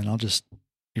 yeah, and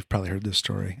you've probably heard this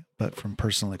story, but from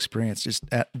personal experience,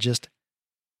 just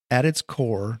at its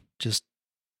core, just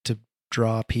to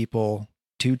draw people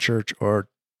to church or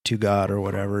to God or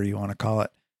whatever you want to call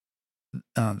it.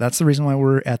 That's the reason why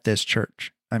we're at this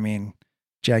church. I mean,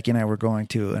 Jackie and I were going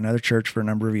to another church for a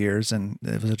number of years, and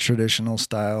it was a traditional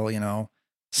style,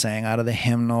 sang out of the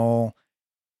hymnal.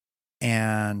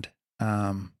 And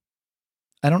I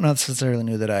don't necessarily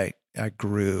knew that I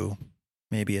grew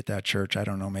maybe at that church. I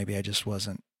don't know. Maybe I just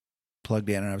wasn't plugged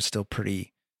in, and I was still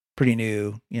pretty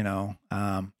new,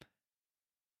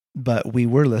 but we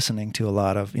were listening to a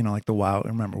lot of, like the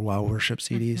remember Wow worship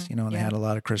CDs, and they had a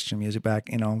lot of Christian music back,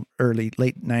 late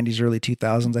 90s, early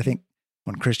 2000s, I think,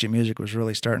 when Christian music was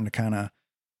really starting to kind of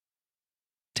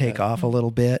take off a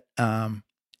little bit.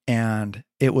 And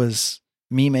it was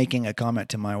me making a comment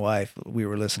to my wife. We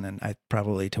were listening,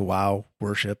 probably to Wow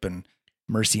worship and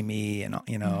Mercy Me and,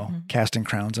 Casting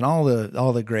Crowns and all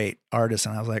the great artists.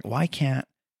 And I was like, why can't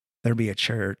there be a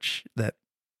church that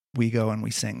we go and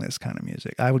we sing this kind of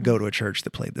music? I would go to a church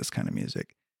that played this kind of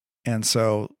music. And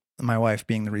so my wife,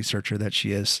 being the researcher that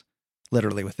she is,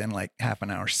 literally within like half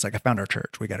an hour, she's like, I found our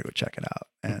church. We got to go check it out.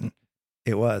 And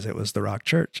it was the Rock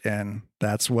Church. And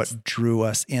that's what drew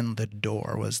us in the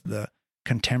door, was the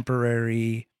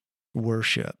contemporary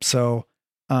worship. So,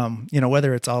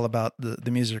 whether it's all about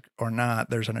the music or not,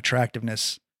 there's an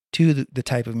attractiveness to the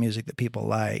type of music that people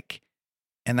like.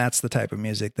 And that's the type of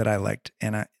music that I liked.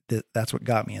 And that's what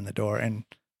got me in the door, and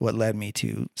what led me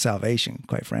to salvation,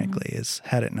 quite frankly, is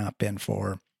had it not been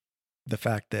for the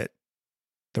fact that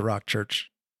the Rock Church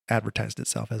advertised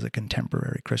itself as a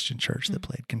contemporary Christian church that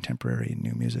played contemporary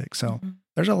new music. So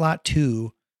there's a lot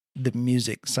to the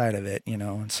music side of it,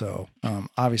 and so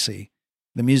obviously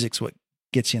the music's what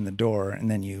gets you in the door, and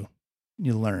then you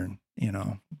learn,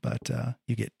 but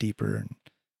you get deeper, and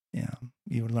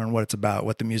you learn what it's about,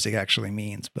 what the music actually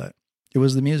means. But it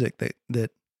was the music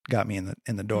that got me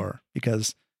in the door,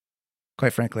 because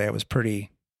quite frankly, I was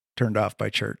pretty turned off by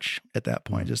church at that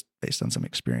point, just based on some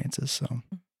experiences. So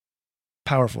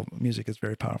powerful music is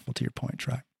very powerful, to your point,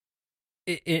 Troy.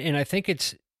 And I think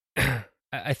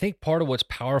I think part of what's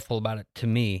powerful about it to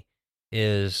me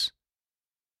is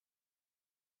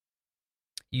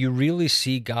you really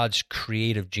see God's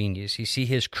creative genius. You see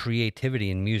his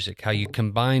creativity in music, how you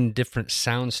combine different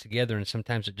sounds together, and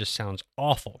sometimes it just sounds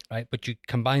awful, right? But you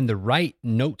combine the right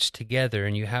notes together,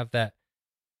 and you have that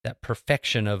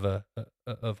perfection of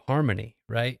harmony,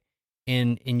 right?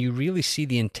 And you really see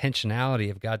the intentionality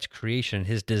of God's creation,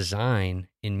 his design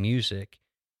in music,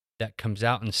 that comes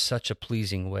out in such a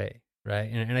pleasing way, right?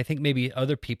 And I think maybe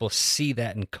other people see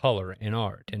that in color, in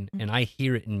art, and I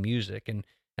hear it in music, and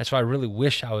that's why I really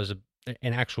wish I was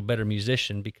an actual better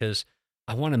musician, because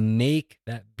I want to make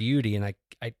that beauty, and I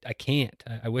can't.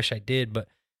 I wish I did,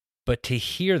 but to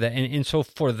hear that, and so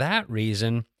for that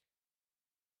reason,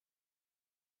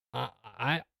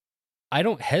 I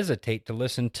don't hesitate to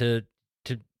listen to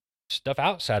stuff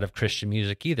outside of Christian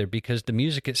music either, because the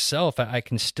music itself, I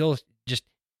can still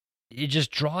it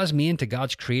just draws me into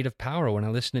God's creative power when I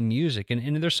listen to music,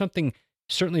 and there's something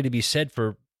certainly to be said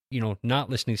for not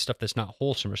listening to stuff that's not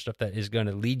wholesome, or stuff that is going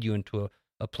to lead you into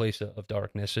a place of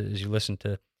darkness as you listen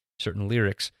to certain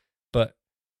lyrics. But,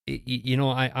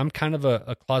 I'm kind of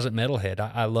a closet metalhead.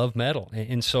 I love metal.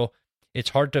 And so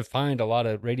it's hard to find a lot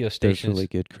of radio stations. There's really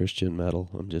good Christian metal,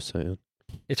 I'm just saying.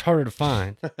 It's harder to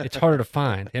find. It's harder to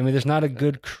find. I mean, there's not a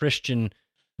good Christian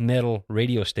metal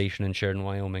radio station in Sheridan,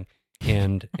 Wyoming.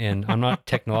 And I'm not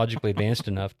technologically advanced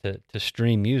enough to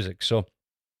stream music. So,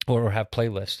 or have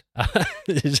playlists. I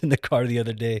was in the car the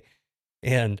other day,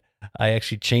 and I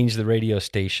actually changed the radio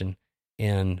station,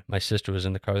 and my sister was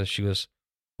in the car, and she goes,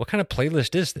 "What kind of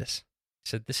playlist is this?" I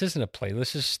said, "This isn't a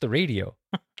playlist, this is the radio."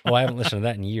 Oh, I haven't listened to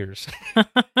that in years.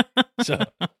 So,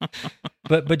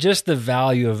 but just the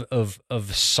value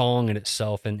of song in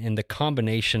itself, and the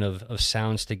combination of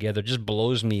sounds together just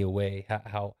blows me away,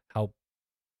 how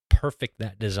perfect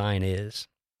that design is.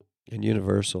 And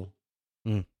universal.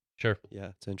 Sure. Yeah,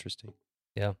 it's interesting.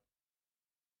 Yeah.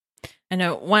 I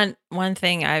know one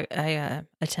thing I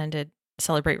attended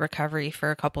Celebrate Recovery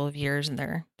for a couple of years, in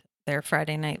their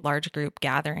Friday night large group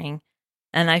gathering,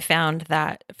 and I found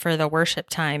that for the worship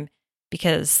time,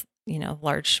 because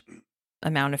large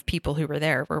amount of people who were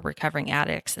there were recovering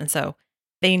addicts, and so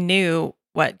they knew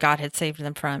what God had saved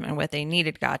them from and what they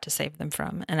needed God to save them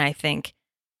from, and I think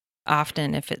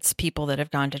often if it's people that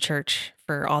have gone to church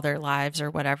for all their lives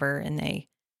or whatever, and they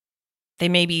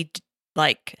maybe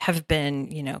like have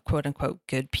been, quote unquote,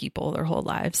 good people their whole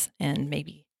lives, and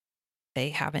maybe they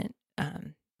haven't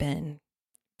been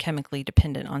chemically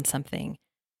dependent on something.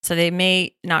 So they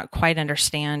may not quite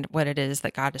understand what it is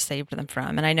that God has saved them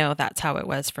from. And I know that's how it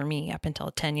was for me up until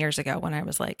 10 years ago, when I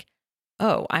was like,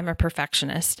 oh, I'm a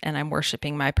perfectionist and I'm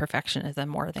worshiping my perfectionism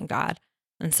more than God.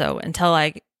 And so until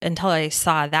I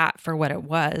saw that for what it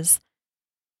was,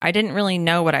 I didn't really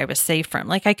know what I was saved from.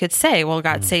 Like, I could say, well,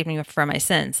 God saved me from my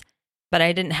sins, but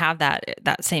I didn't have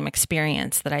that same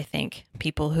experience that I think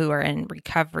people who are in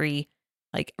recovery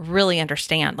like really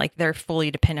understand. Like, they're fully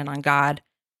dependent on God,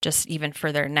 just even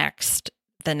for the next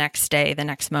day, the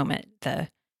next moment, the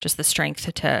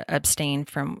strength to abstain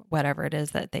from whatever it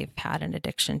is that they've had an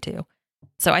addiction to.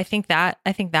 So I think that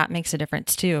makes a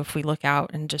difference too. If we look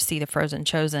out and just see the frozen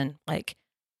chosen, like,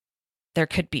 there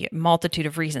could be a multitude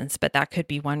of reasons, but that could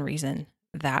be one reason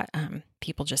that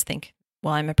people just think,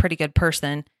 well, I'm a pretty good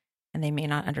person, and they may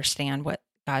not understand what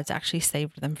God's actually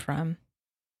saved them from.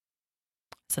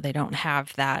 So they don't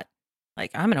have that,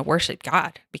 like, I'm going to worship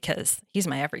God because he's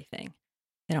my everything.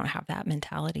 They don't have that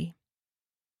mentality.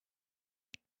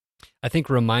 I think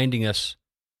reminding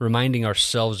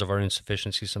ourselves of our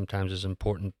insufficiency sometimes is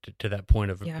important to that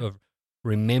point of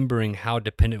remembering how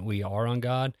dependent we are on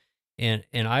God. And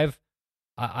I've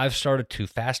started to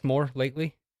fast more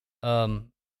lately.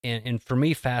 And for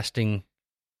me, fasting,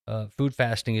 food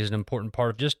fasting is an important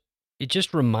part of it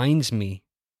just reminds me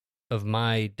of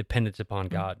my dependence upon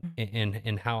God,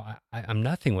 and how I'm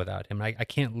nothing without him. I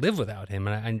can't live without him.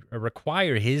 And I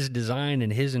require his design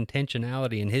and his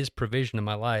intentionality and his provision in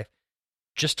my life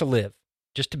just to live,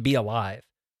 just to be alive.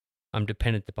 I'm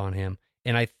dependent upon him.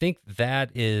 And I think that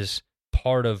is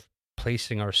part of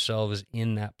placing ourselves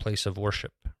in that place of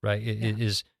worship, right? It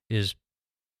is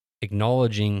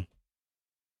acknowledging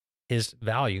his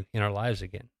value in our lives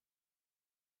again.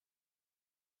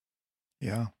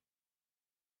 Yeah.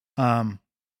 I'm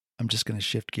just going to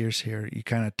shift gears here. You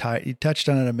kind of you touched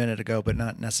on it a minute ago, but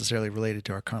not necessarily related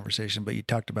to our conversation, but you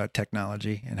talked about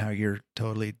technology and how you're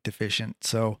totally deficient.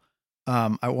 So,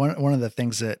 one of the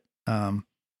things that,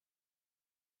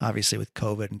 obviously with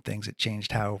COVID and things, it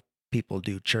changed how people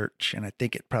do church. And I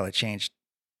think it probably changed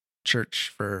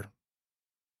church for,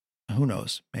 who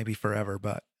knows, maybe forever,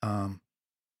 but,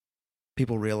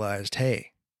 people realized,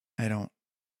 hey, I don't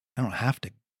have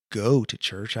to go to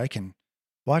church. I can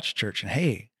watch church, and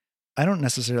hey, I don't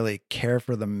necessarily care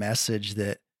for the message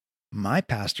that my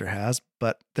pastor has,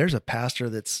 but there's a pastor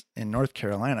that's in North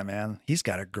Carolina, man. He's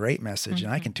got a great message,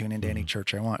 and I can tune into any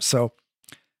church I want. So,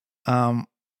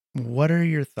 what are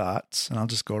your thoughts? And I'll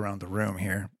just go around the room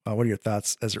here. What are your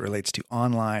thoughts as it relates to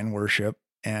online worship,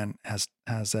 and has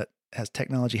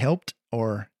technology helped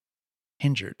or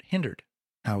hindered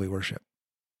how we worship?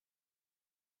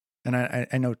 And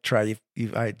I know, Troy,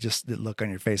 I just, the look on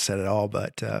your face said it all,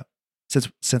 but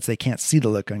since they can't see the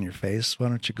look on your face, why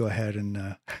don't you go ahead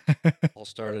and I'll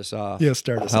start us off. Yeah,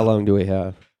 start us off. How long do we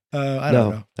have? I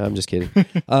don't know. I'm just kidding.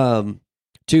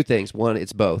 Two things. One,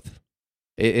 it's both.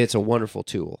 It's a wonderful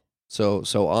tool. So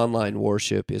online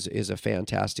worship is a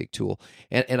fantastic tool,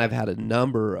 and I've had a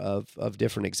number of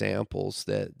different examples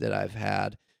that I've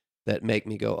had that make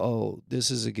me go, oh, this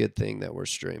is a good thing that we're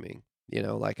streaming.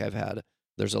 Like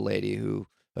there's a lady who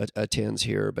attends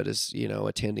here, but is,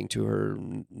 attending to her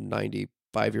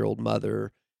 95-year-old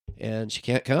mother, and she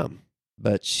can't come,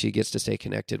 but she gets to stay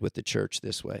connected with the church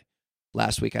this way.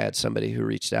 Last week, I had somebody who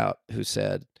reached out who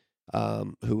said,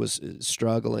 who was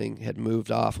struggling, had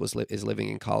moved off, is living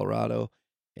in Colorado,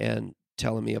 and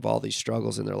telling me of all these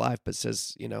struggles in their life, but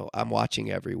says, I'm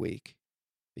watching every week.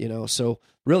 So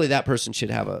really that person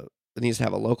needs to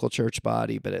have a local church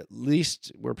body, but at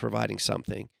least we're providing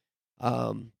something.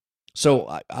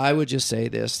 So I would just say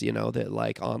this, that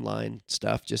like online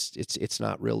stuff, just it's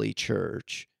not really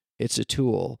church. It's a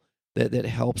tool that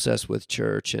helps us with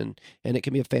church, and it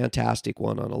can be a fantastic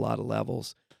one on a lot of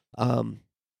levels.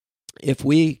 If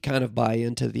we kind of buy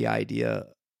into the idea,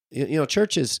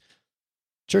 church is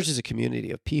a community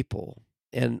of people,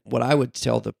 and what I would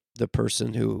tell the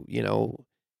person who,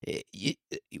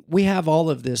 we have all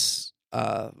of this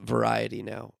variety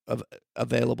now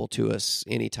available to us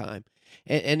anytime.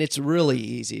 And it's really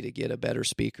easy to get a better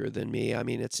speaker than me. I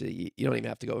mean, you don't even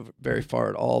have to go very far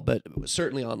at all, but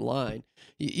certainly online,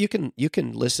 you can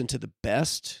listen to the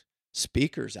best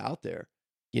speakers out there.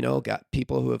 Got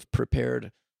people who have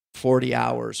prepared 40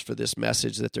 hours for this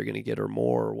message that they're going to get or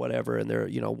more or whatever, and they're,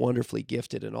 wonderfully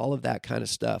gifted and all of that kind of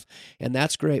stuff. And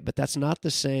that's great, but that's not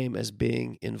the same as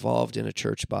being involved in a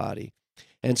church body.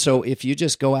 And so if you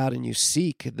just go out and you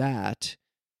seek that,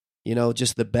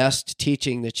 just the best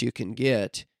teaching that you can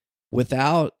get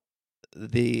without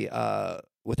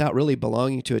without really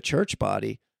belonging to a church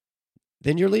body,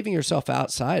 then you're leaving yourself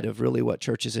outside of really what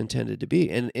church is intended to be,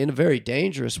 and in a very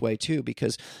dangerous way too,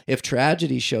 because if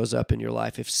tragedy shows up in your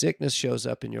life, if sickness shows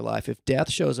up in your life, if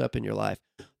death shows up in your life,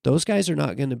 those guys are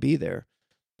not going to be there.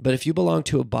 But if you belong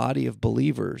to a body of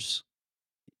believers,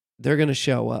 they're going to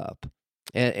show up.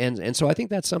 And so I think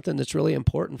that's something that's really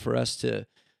important for us to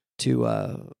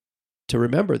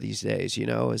remember these days,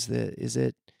 is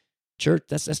that church,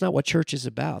 that's not what church is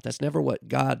about. That's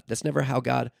never how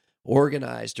God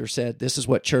organized or said this is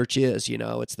what church is.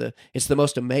 It's the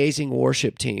most amazing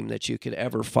worship team that you could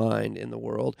ever find in the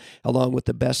world, along with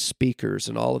the best speakers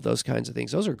and all of those kinds of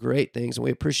things. Those are great things, and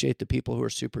we appreciate the people who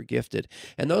are super gifted,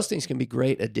 and those things can be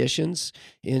great additions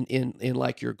in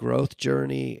like your growth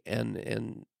journey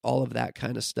and all of that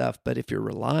kind of stuff. But if you're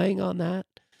relying on that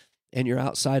and you're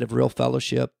outside of real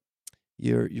fellowship,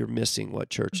 you're missing what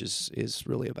church is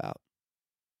really about.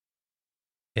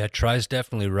 Yeah, Try's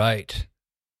definitely right.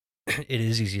 It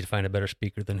is easy to find a better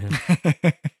speaker than him.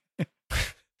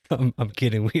 I'm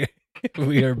kidding.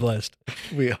 We are blessed.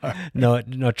 We are.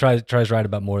 No. Try's right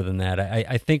about more than that.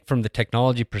 I think from the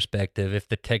technology perspective, if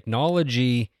the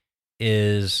technology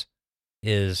is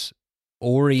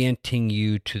orienting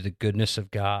you to the goodness of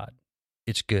God,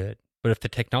 it's good. But if the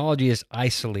technology is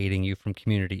isolating you from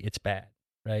community, it's bad,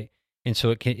 right? And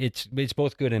so it's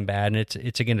both good and bad, and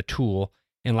it's again a tool.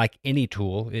 And like any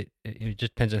tool, it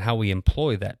just depends on how we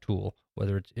employ that tool,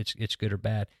 whether it's good or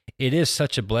bad. It is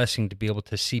such a blessing to be able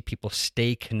to see people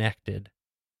stay connected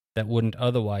that wouldn't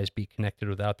otherwise be connected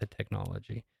without the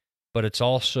technology. But it's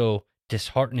also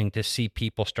disheartening to see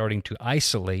people starting to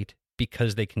isolate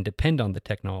because they can depend on the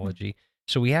technology.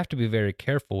 So we have to be very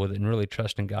careful with it and really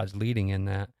trust in God's leading in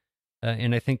that.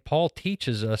 And I think Paul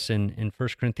teaches us in 1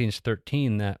 Corinthians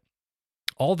 13 that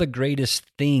all the greatest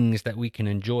things that we can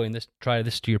enjoy, and try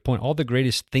this to your point, all the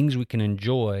greatest things we can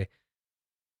enjoy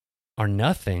are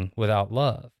nothing without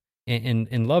love.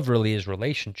 And love really is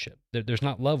relationship. There's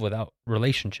not love without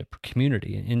relationship or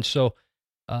community. And so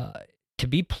to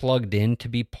be plugged in, to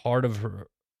be part of her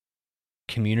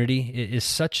community is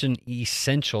such an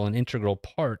essential and integral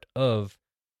part of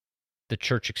the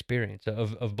church experience,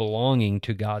 of belonging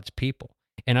to God's people.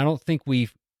 And I don't think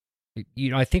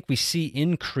I think we see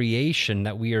in creation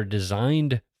that we are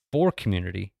designed for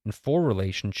community and for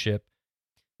relationship,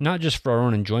 not just for our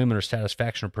own enjoyment or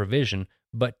satisfaction or provision,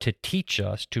 but to teach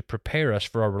us, to prepare us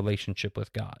for our relationship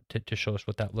with God, to show us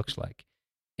what that looks like.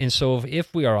 And so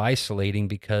if we are isolating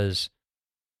because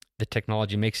the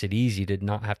technology makes it easy to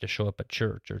not have to show up at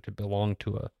church or to belong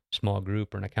to a small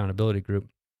group or an accountability group,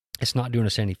 it's not doing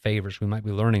us any favors. We might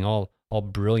be learning all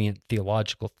brilliant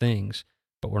theological things,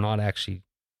 but we're not actually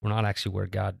where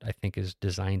God, I think, has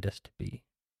designed us to be.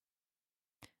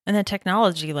 And the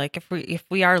technology, like if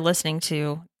we are listening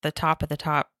to the top of the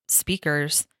top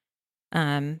speakers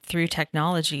through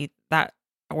technology, that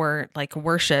or like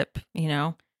worship,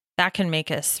 that can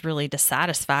make us really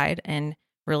dissatisfied and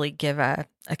really give a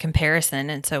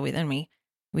comparison. And so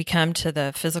we come to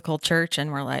the physical church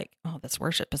and we're like, oh, this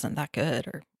worship isn't that good,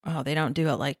 or oh, they don't do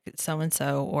it like so and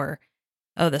so, or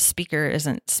oh, the speaker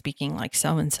isn't speaking like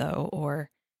so and so, or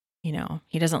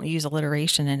he doesn't use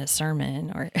alliteration in his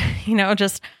sermon, or,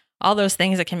 just all those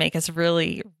things that can make us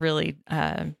really, really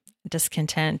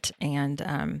discontent,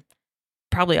 and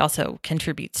probably also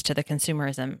contributes to the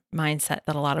consumerism mindset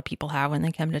that a lot of people have when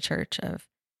they come to church of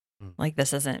like,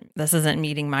 this isn't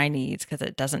meeting my needs because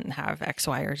it doesn't have X,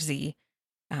 Y, or Z.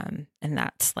 And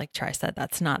that's, like Tri said,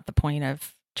 that's not the point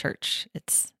of church.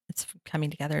 It's coming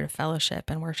together to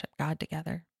fellowship and worship God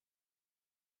together.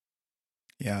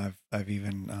 Yeah, I've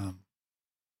even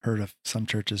heard of some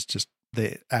churches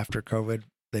after COVID,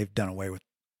 they've done away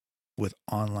with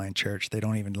online church. They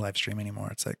don't even live stream anymore.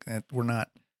 It's like we're not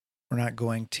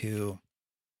going to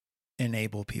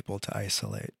enable people to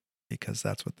isolate because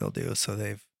that's what they'll do. So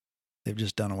they've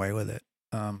just done away with it.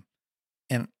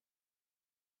 And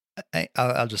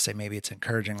I'll just say maybe it's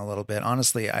encouraging a little bit.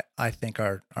 Honestly, I think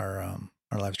our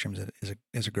live streams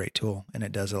is a great tool, and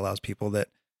it allows people that.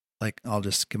 Like, I'll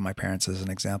just give my parents as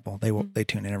an example. They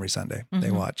tune in every Sunday. Mm-hmm.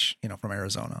 They watch, from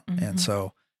Arizona. Mm-hmm. And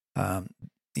so,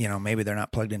 maybe they're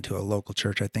not plugged into a local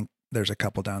church. I think there's a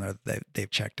couple down there that they've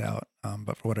checked out.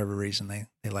 But for whatever reason, they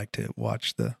like to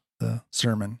watch the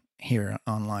sermon here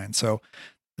online. So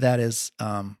that is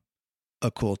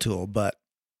a cool tool. But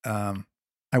I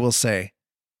will say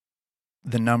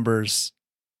the numbers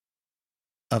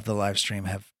of the live stream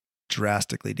have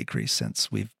drastically decreased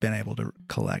since we've been able to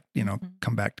collect, Mm-hmm.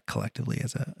 come back collectively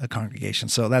as a congregation.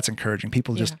 So that's encouraging.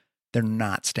 People just, they're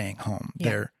not staying home.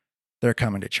 Yeah. They're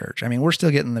coming to church. I mean, we're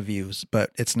still getting the views,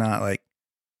 but it's not like,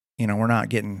 we're not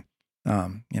getting,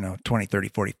 20, 30,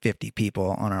 40, 50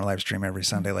 people on our live stream every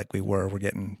Sunday like we were. We're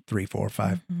getting 3, 4,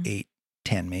 5, 8,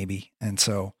 10 maybe. And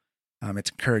so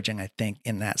it's encouraging, I think,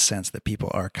 in that sense that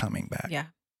people are coming back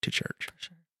to church. For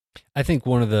sure. I think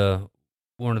one of the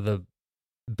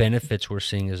benefits we're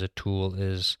seeing as a tool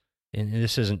is, and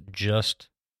this isn't just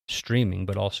streaming,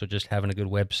 but also just having a good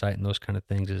website and those kind of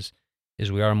things,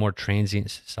 is we are a more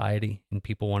transient society, and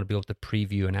people want to be able to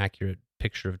preview an accurate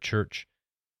picture of church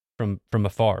from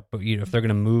afar. But if they're going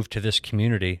to move to this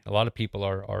community, a lot of people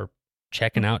are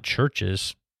checking out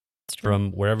churches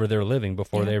from wherever they're living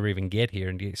before they ever even get here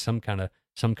and get some kind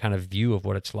of view of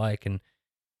what it's like, and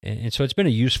so it's been a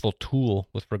useful tool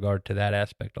with regard to that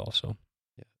aspect also.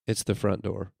 Yeah. It's the front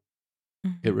door.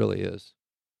 Mm-hmm. It really is.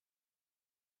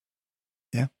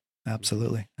 Yeah,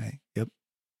 absolutely.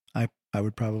 I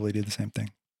would probably do the same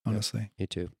thing, honestly. Me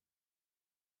too.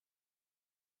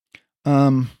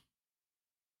 I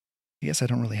guess I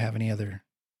don't really have any other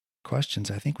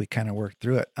questions. I think we kind of worked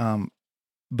through it.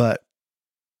 But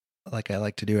like I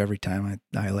like to do every time,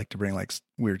 I like to bring like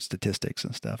weird statistics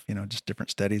and stuff, just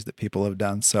different studies that people have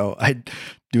done. So I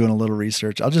doing a little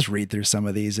research. I'll just read through some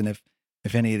of these, and if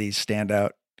any of these stand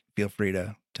out, feel free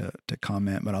to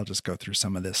comment. But I'll just go through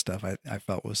some of this stuff I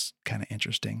felt was kind of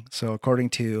interesting. So according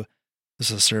to this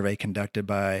is a survey conducted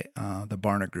by the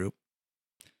Barna Group.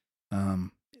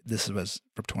 This was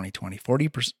from 2020.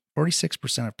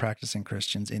 46% of practicing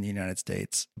Christians in the United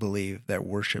States believe that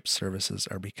worship services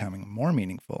are becoming more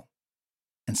meaningful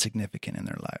and significant in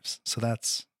their lives. So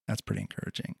that's pretty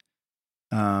encouraging.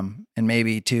 And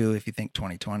maybe too, if you think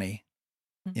 2020,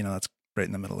 that's right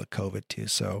in the middle of COVID too.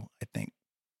 So I think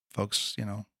folks,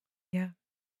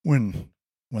 when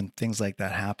things like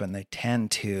that happen, they tend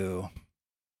to,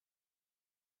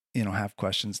 have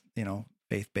questions,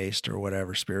 faith-based or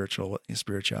whatever,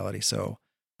 spirituality. So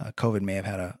COVID may have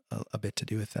had a bit to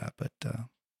do with that. But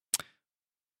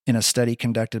in a study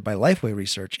conducted by Lifeway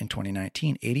Research in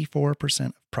 2019, 84%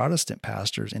 of Protestant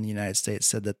pastors in the United States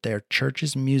said that their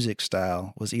church's music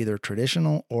style was either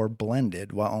traditional or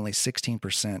blended, while only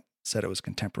 16% said it was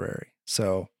contemporary.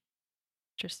 So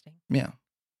Interesting.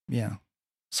 Yeah.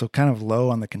 So kind of low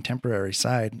on the contemporary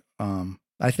side.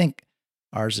 I think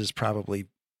ours is probably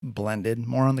blended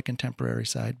more on the contemporary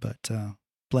side, but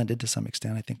blended to some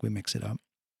extent. I think we mix it up.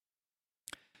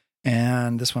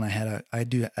 And this one I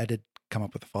did come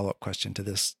up with a follow-up question to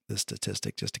this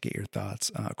statistic just to get your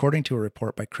thoughts. According to a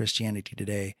report by Christianity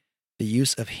Today, the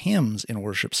use of hymns in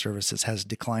worship services has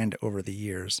declined over the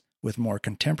years, with more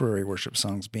contemporary worship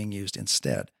songs being used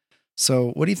instead. So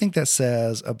what do you think that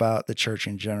says about the church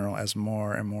in general as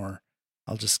more and more,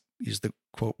 I'll just use the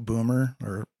quote, boomer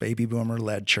or baby boomer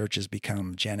led churches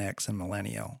become Gen X and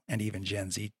millennial and even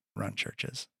Gen Z run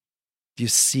churches? Do you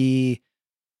see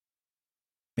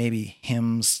maybe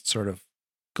hymns sort of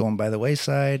going by the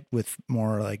wayside with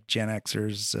more like Gen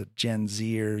Xers, Gen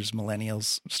Zers,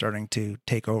 millennials starting to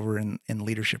take over in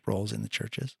leadership roles in the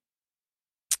churches?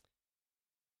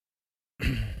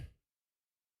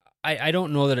 I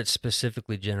don't know that it's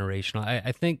specifically generational.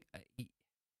 I think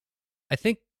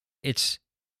it's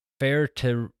fair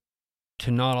to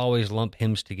not always lump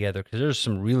hymns together, because there's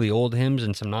some really old hymns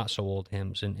and some not so old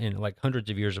hymns, and like hundreds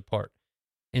of years apart.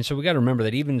 And so we got to remember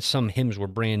that even some hymns were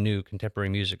brand new contemporary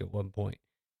music at one point.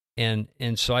 And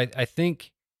so I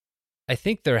think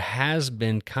there has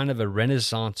been kind of a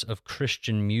renaissance of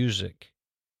Christian music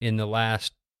in the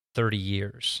last 30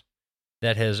 years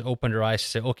that has opened our eyes to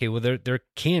say, okay, well, there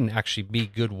can actually be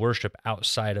good worship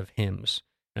outside of hymns.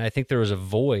 And I think there was a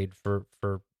void for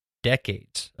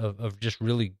decades of just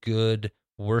really good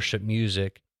worship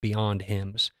music beyond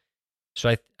hymns.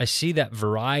 So I see that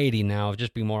variety now of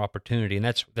just being more opportunity, and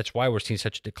that's why we're seeing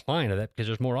such a decline of that, because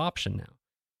there's more option now.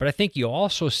 But I think you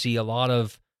also see a lot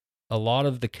of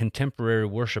the contemporary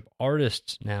worship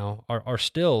artists now are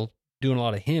still doing a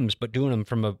lot of hymns, but doing them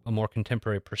from a more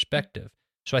contemporary perspective.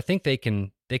 So I think they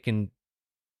can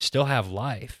still have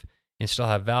life and still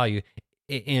have value,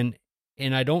 and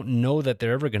I don't know that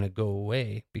they're ever going to go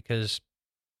away, because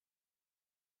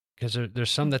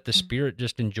there's some that the Spirit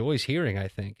just enjoys hearing, I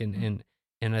think, and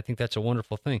I think that's a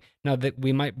wonderful thing. Now that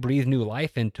we might breathe new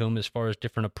life into them as far as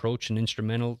different approach and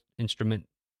instrument,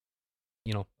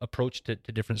 approach to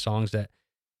different songs that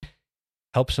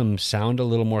helps them sound a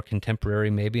little more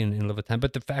contemporary, maybe, and live with time.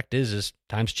 But the fact is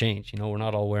times change. We're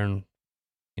not all wearing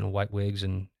white wigs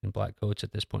and black coats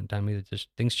at this point in time either. Just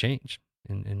things change,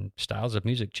 and styles of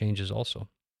music changes also.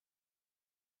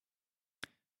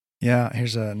 Yeah,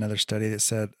 here's another study that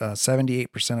said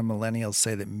 78% of millennials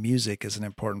say that music is an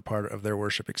important part of their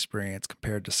worship experience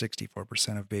compared to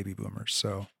 64% of baby boomers.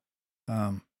 So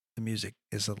the music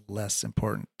is a less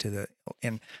important to the.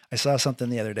 And I saw something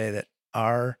the other day that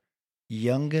our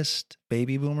youngest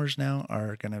baby boomers now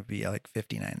are going to be like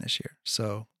 59 this year.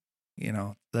 So,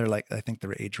 they're like, I think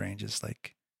their age range is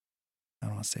like, I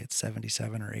don't want to say it's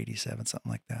 77 or 87,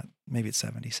 something like that. Maybe it's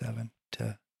 77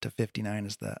 to 59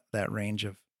 is that range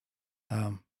of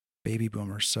baby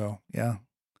boomers. So yeah.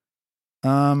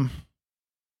 There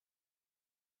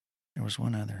was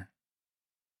one other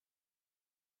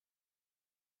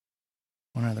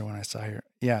one I saw here.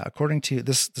 Yeah, according to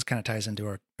this kind of ties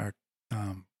into our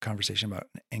conversation about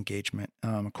engagement.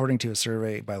 According to a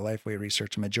survey by Lifeway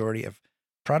Research, a majority of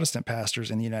Protestant pastors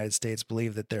in the United States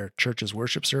believe that their church's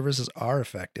worship services are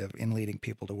effective in leading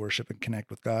people to worship and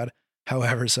connect with God.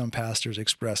 However, some pastors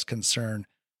express concern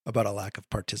about a lack of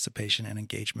participation and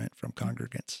engagement from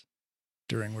congregants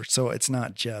during worship. So it's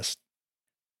not just,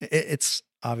 it's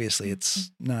obviously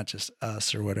it's not just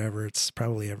us or whatever. It's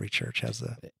probably every church has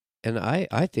a. And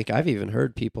I think I've even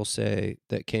heard people say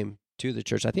that came to the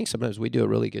church. I think sometimes we do a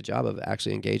really good job of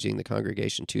actually engaging the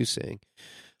congregation to sing.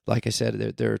 Like I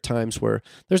said, there are times where,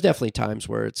 there's definitely times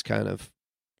where it's kind of,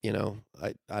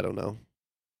 I don't know,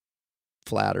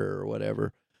 flatter or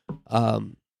whatever.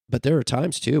 But there are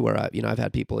times too where I've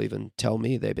had people even tell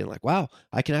me, they've been like, wow,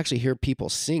 I can actually hear people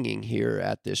singing here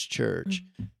at this church.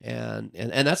 And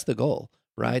that's the goal,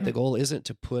 right? Mm-hmm. The goal isn't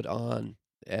to put on,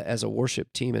 as a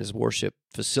worship team, as worship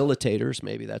facilitators,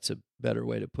 maybe that's a better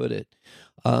way to put it.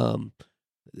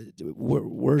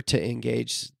 We're to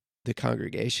engage the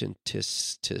congregation to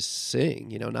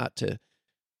sing, not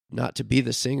to be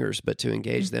the singers, but to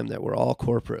engage them, that we're all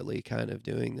corporately kind of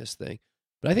doing this thing.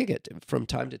 But I think from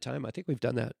time to time, I think we've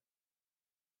done that,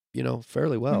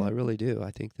 fairly well. Mm-hmm. I really do.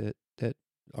 I think that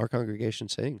our congregation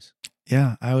sings.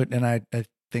 Yeah, I would, and I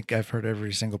think I've heard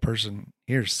every single person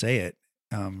here say it.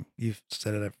 You've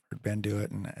said it, I've heard Ben do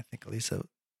it, and I think Alisa,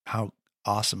 how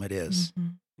awesome it is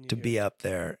to be up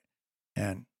there.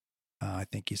 And I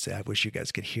think you say, I wish you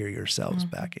guys could hear yourselves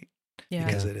back. Yeah.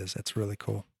 Because it's really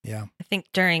cool. Yeah. I think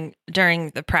during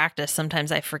the practice,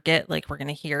 sometimes I forget, like, we're going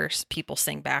to hear people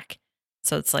sing back.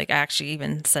 So it's like, I actually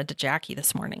even said to Jackie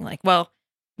this morning, like, well,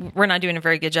 we're not doing a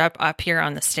very good job up here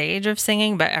on the stage of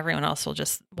singing, but everyone else will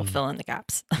fill in the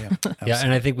gaps. Yeah. Yeah.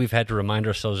 And I think we've had to remind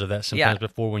ourselves of that sometimes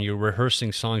before, when you're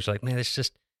rehearsing songs, you're like, man, this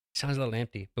just sounds a little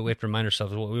empty, but we have to remind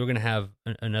ourselves, well, we were going to have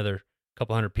another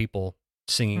couple hundred people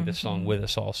singing the song with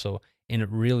us also. And it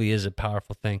really is a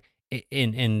powerful thing.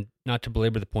 And not to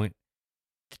belabor the point,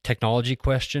 the technology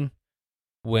question,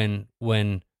 when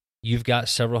you've got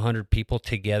several hundred people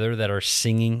together that are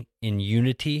singing in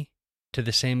unity to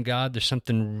the same God, there's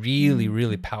something really,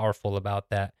 really powerful about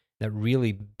that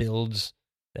really builds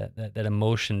that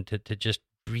emotion to just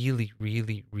really,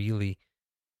 really, really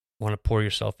want to pour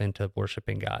yourself into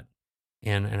worshiping God.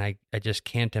 And I just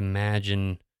can't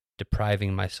imagine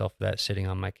depriving myself of that sitting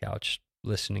on my couch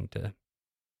listening to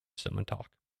someone talk.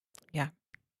 Yeah.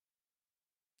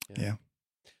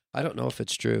 I don't know if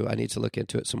it's true. I need to look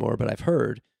into it some more, but I've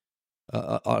heard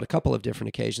on a couple of different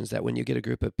occasions that when you get a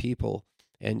group of people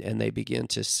and they begin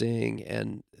to sing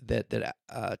and that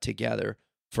together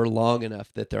for long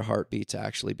enough that their heartbeats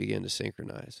actually begin to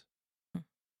synchronize.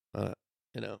 I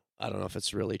don't know if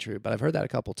it's really true, but I've heard that a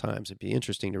couple times. It'd be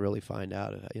interesting to really find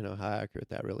out, how accurate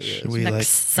that really is. We Next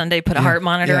Sunday, put a heart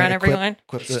monitor on everyone.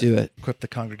 Let's do it. Equip the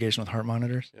congregation with heart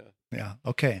monitors. Yeah.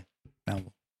 Okay. Now,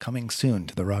 coming soon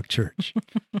to the Rock Church.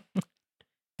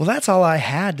 Well, that's all I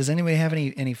had. Does anybody have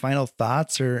any final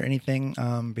thoughts or anything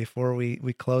before we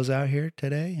close out here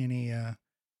today?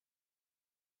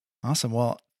 Awesome.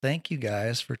 Well, thank you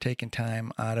guys for taking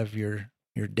time out of your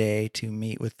day to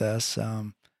meet with us.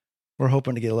 We're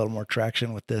hoping to get a little more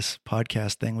traction with this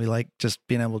podcast thing. We like just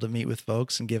being able to meet with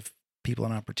folks and give people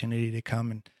an opportunity to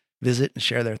come and visit and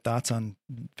share their thoughts on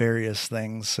various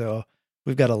things. So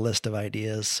we've got a list of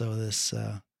ideas. So this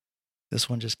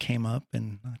one just came up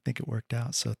and I think it worked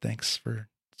out. So thanks for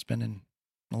spending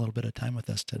a little bit of time with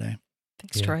us today.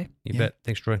 Thanks, Troy. You bet.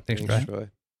 Thanks, Troy. Thanks, Troy.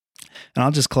 And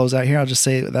I'll just close out here. I'll just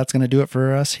say that's going to do it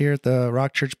for us here at the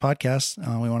Rock Church Podcast.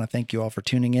 We want to thank you all for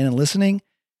tuning in and listening.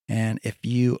 And if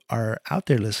you are out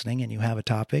there listening and you have a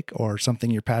topic or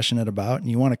something you're passionate about and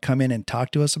you want to come in and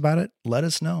talk to us about it, let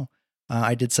us know.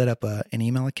 I did set up an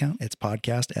email account. It's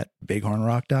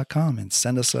podcast@bighornrock.com, and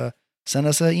send us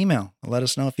an email. Let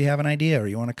us know if you have an idea or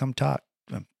you want to come talk.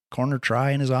 Corner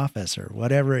Try in his office or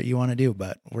whatever you want to do.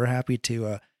 But we're happy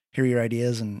to hear your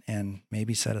ideas and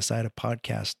maybe set aside a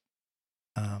podcast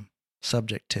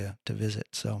subject to visit.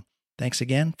 So thanks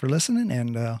again for listening,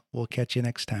 and we'll catch you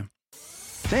next time.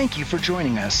 Thank you for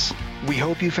joining us. We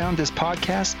hope you found this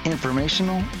podcast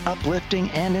informational,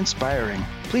 uplifting, and inspiring.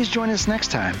 Please join us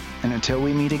next time, and until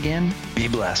we meet again, be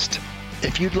blessed.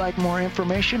 If you'd like more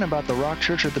information about the Rock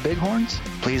Church of the Bighorns,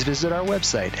 please visit our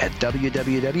website at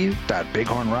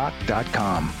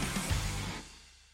www.bighornrock.com.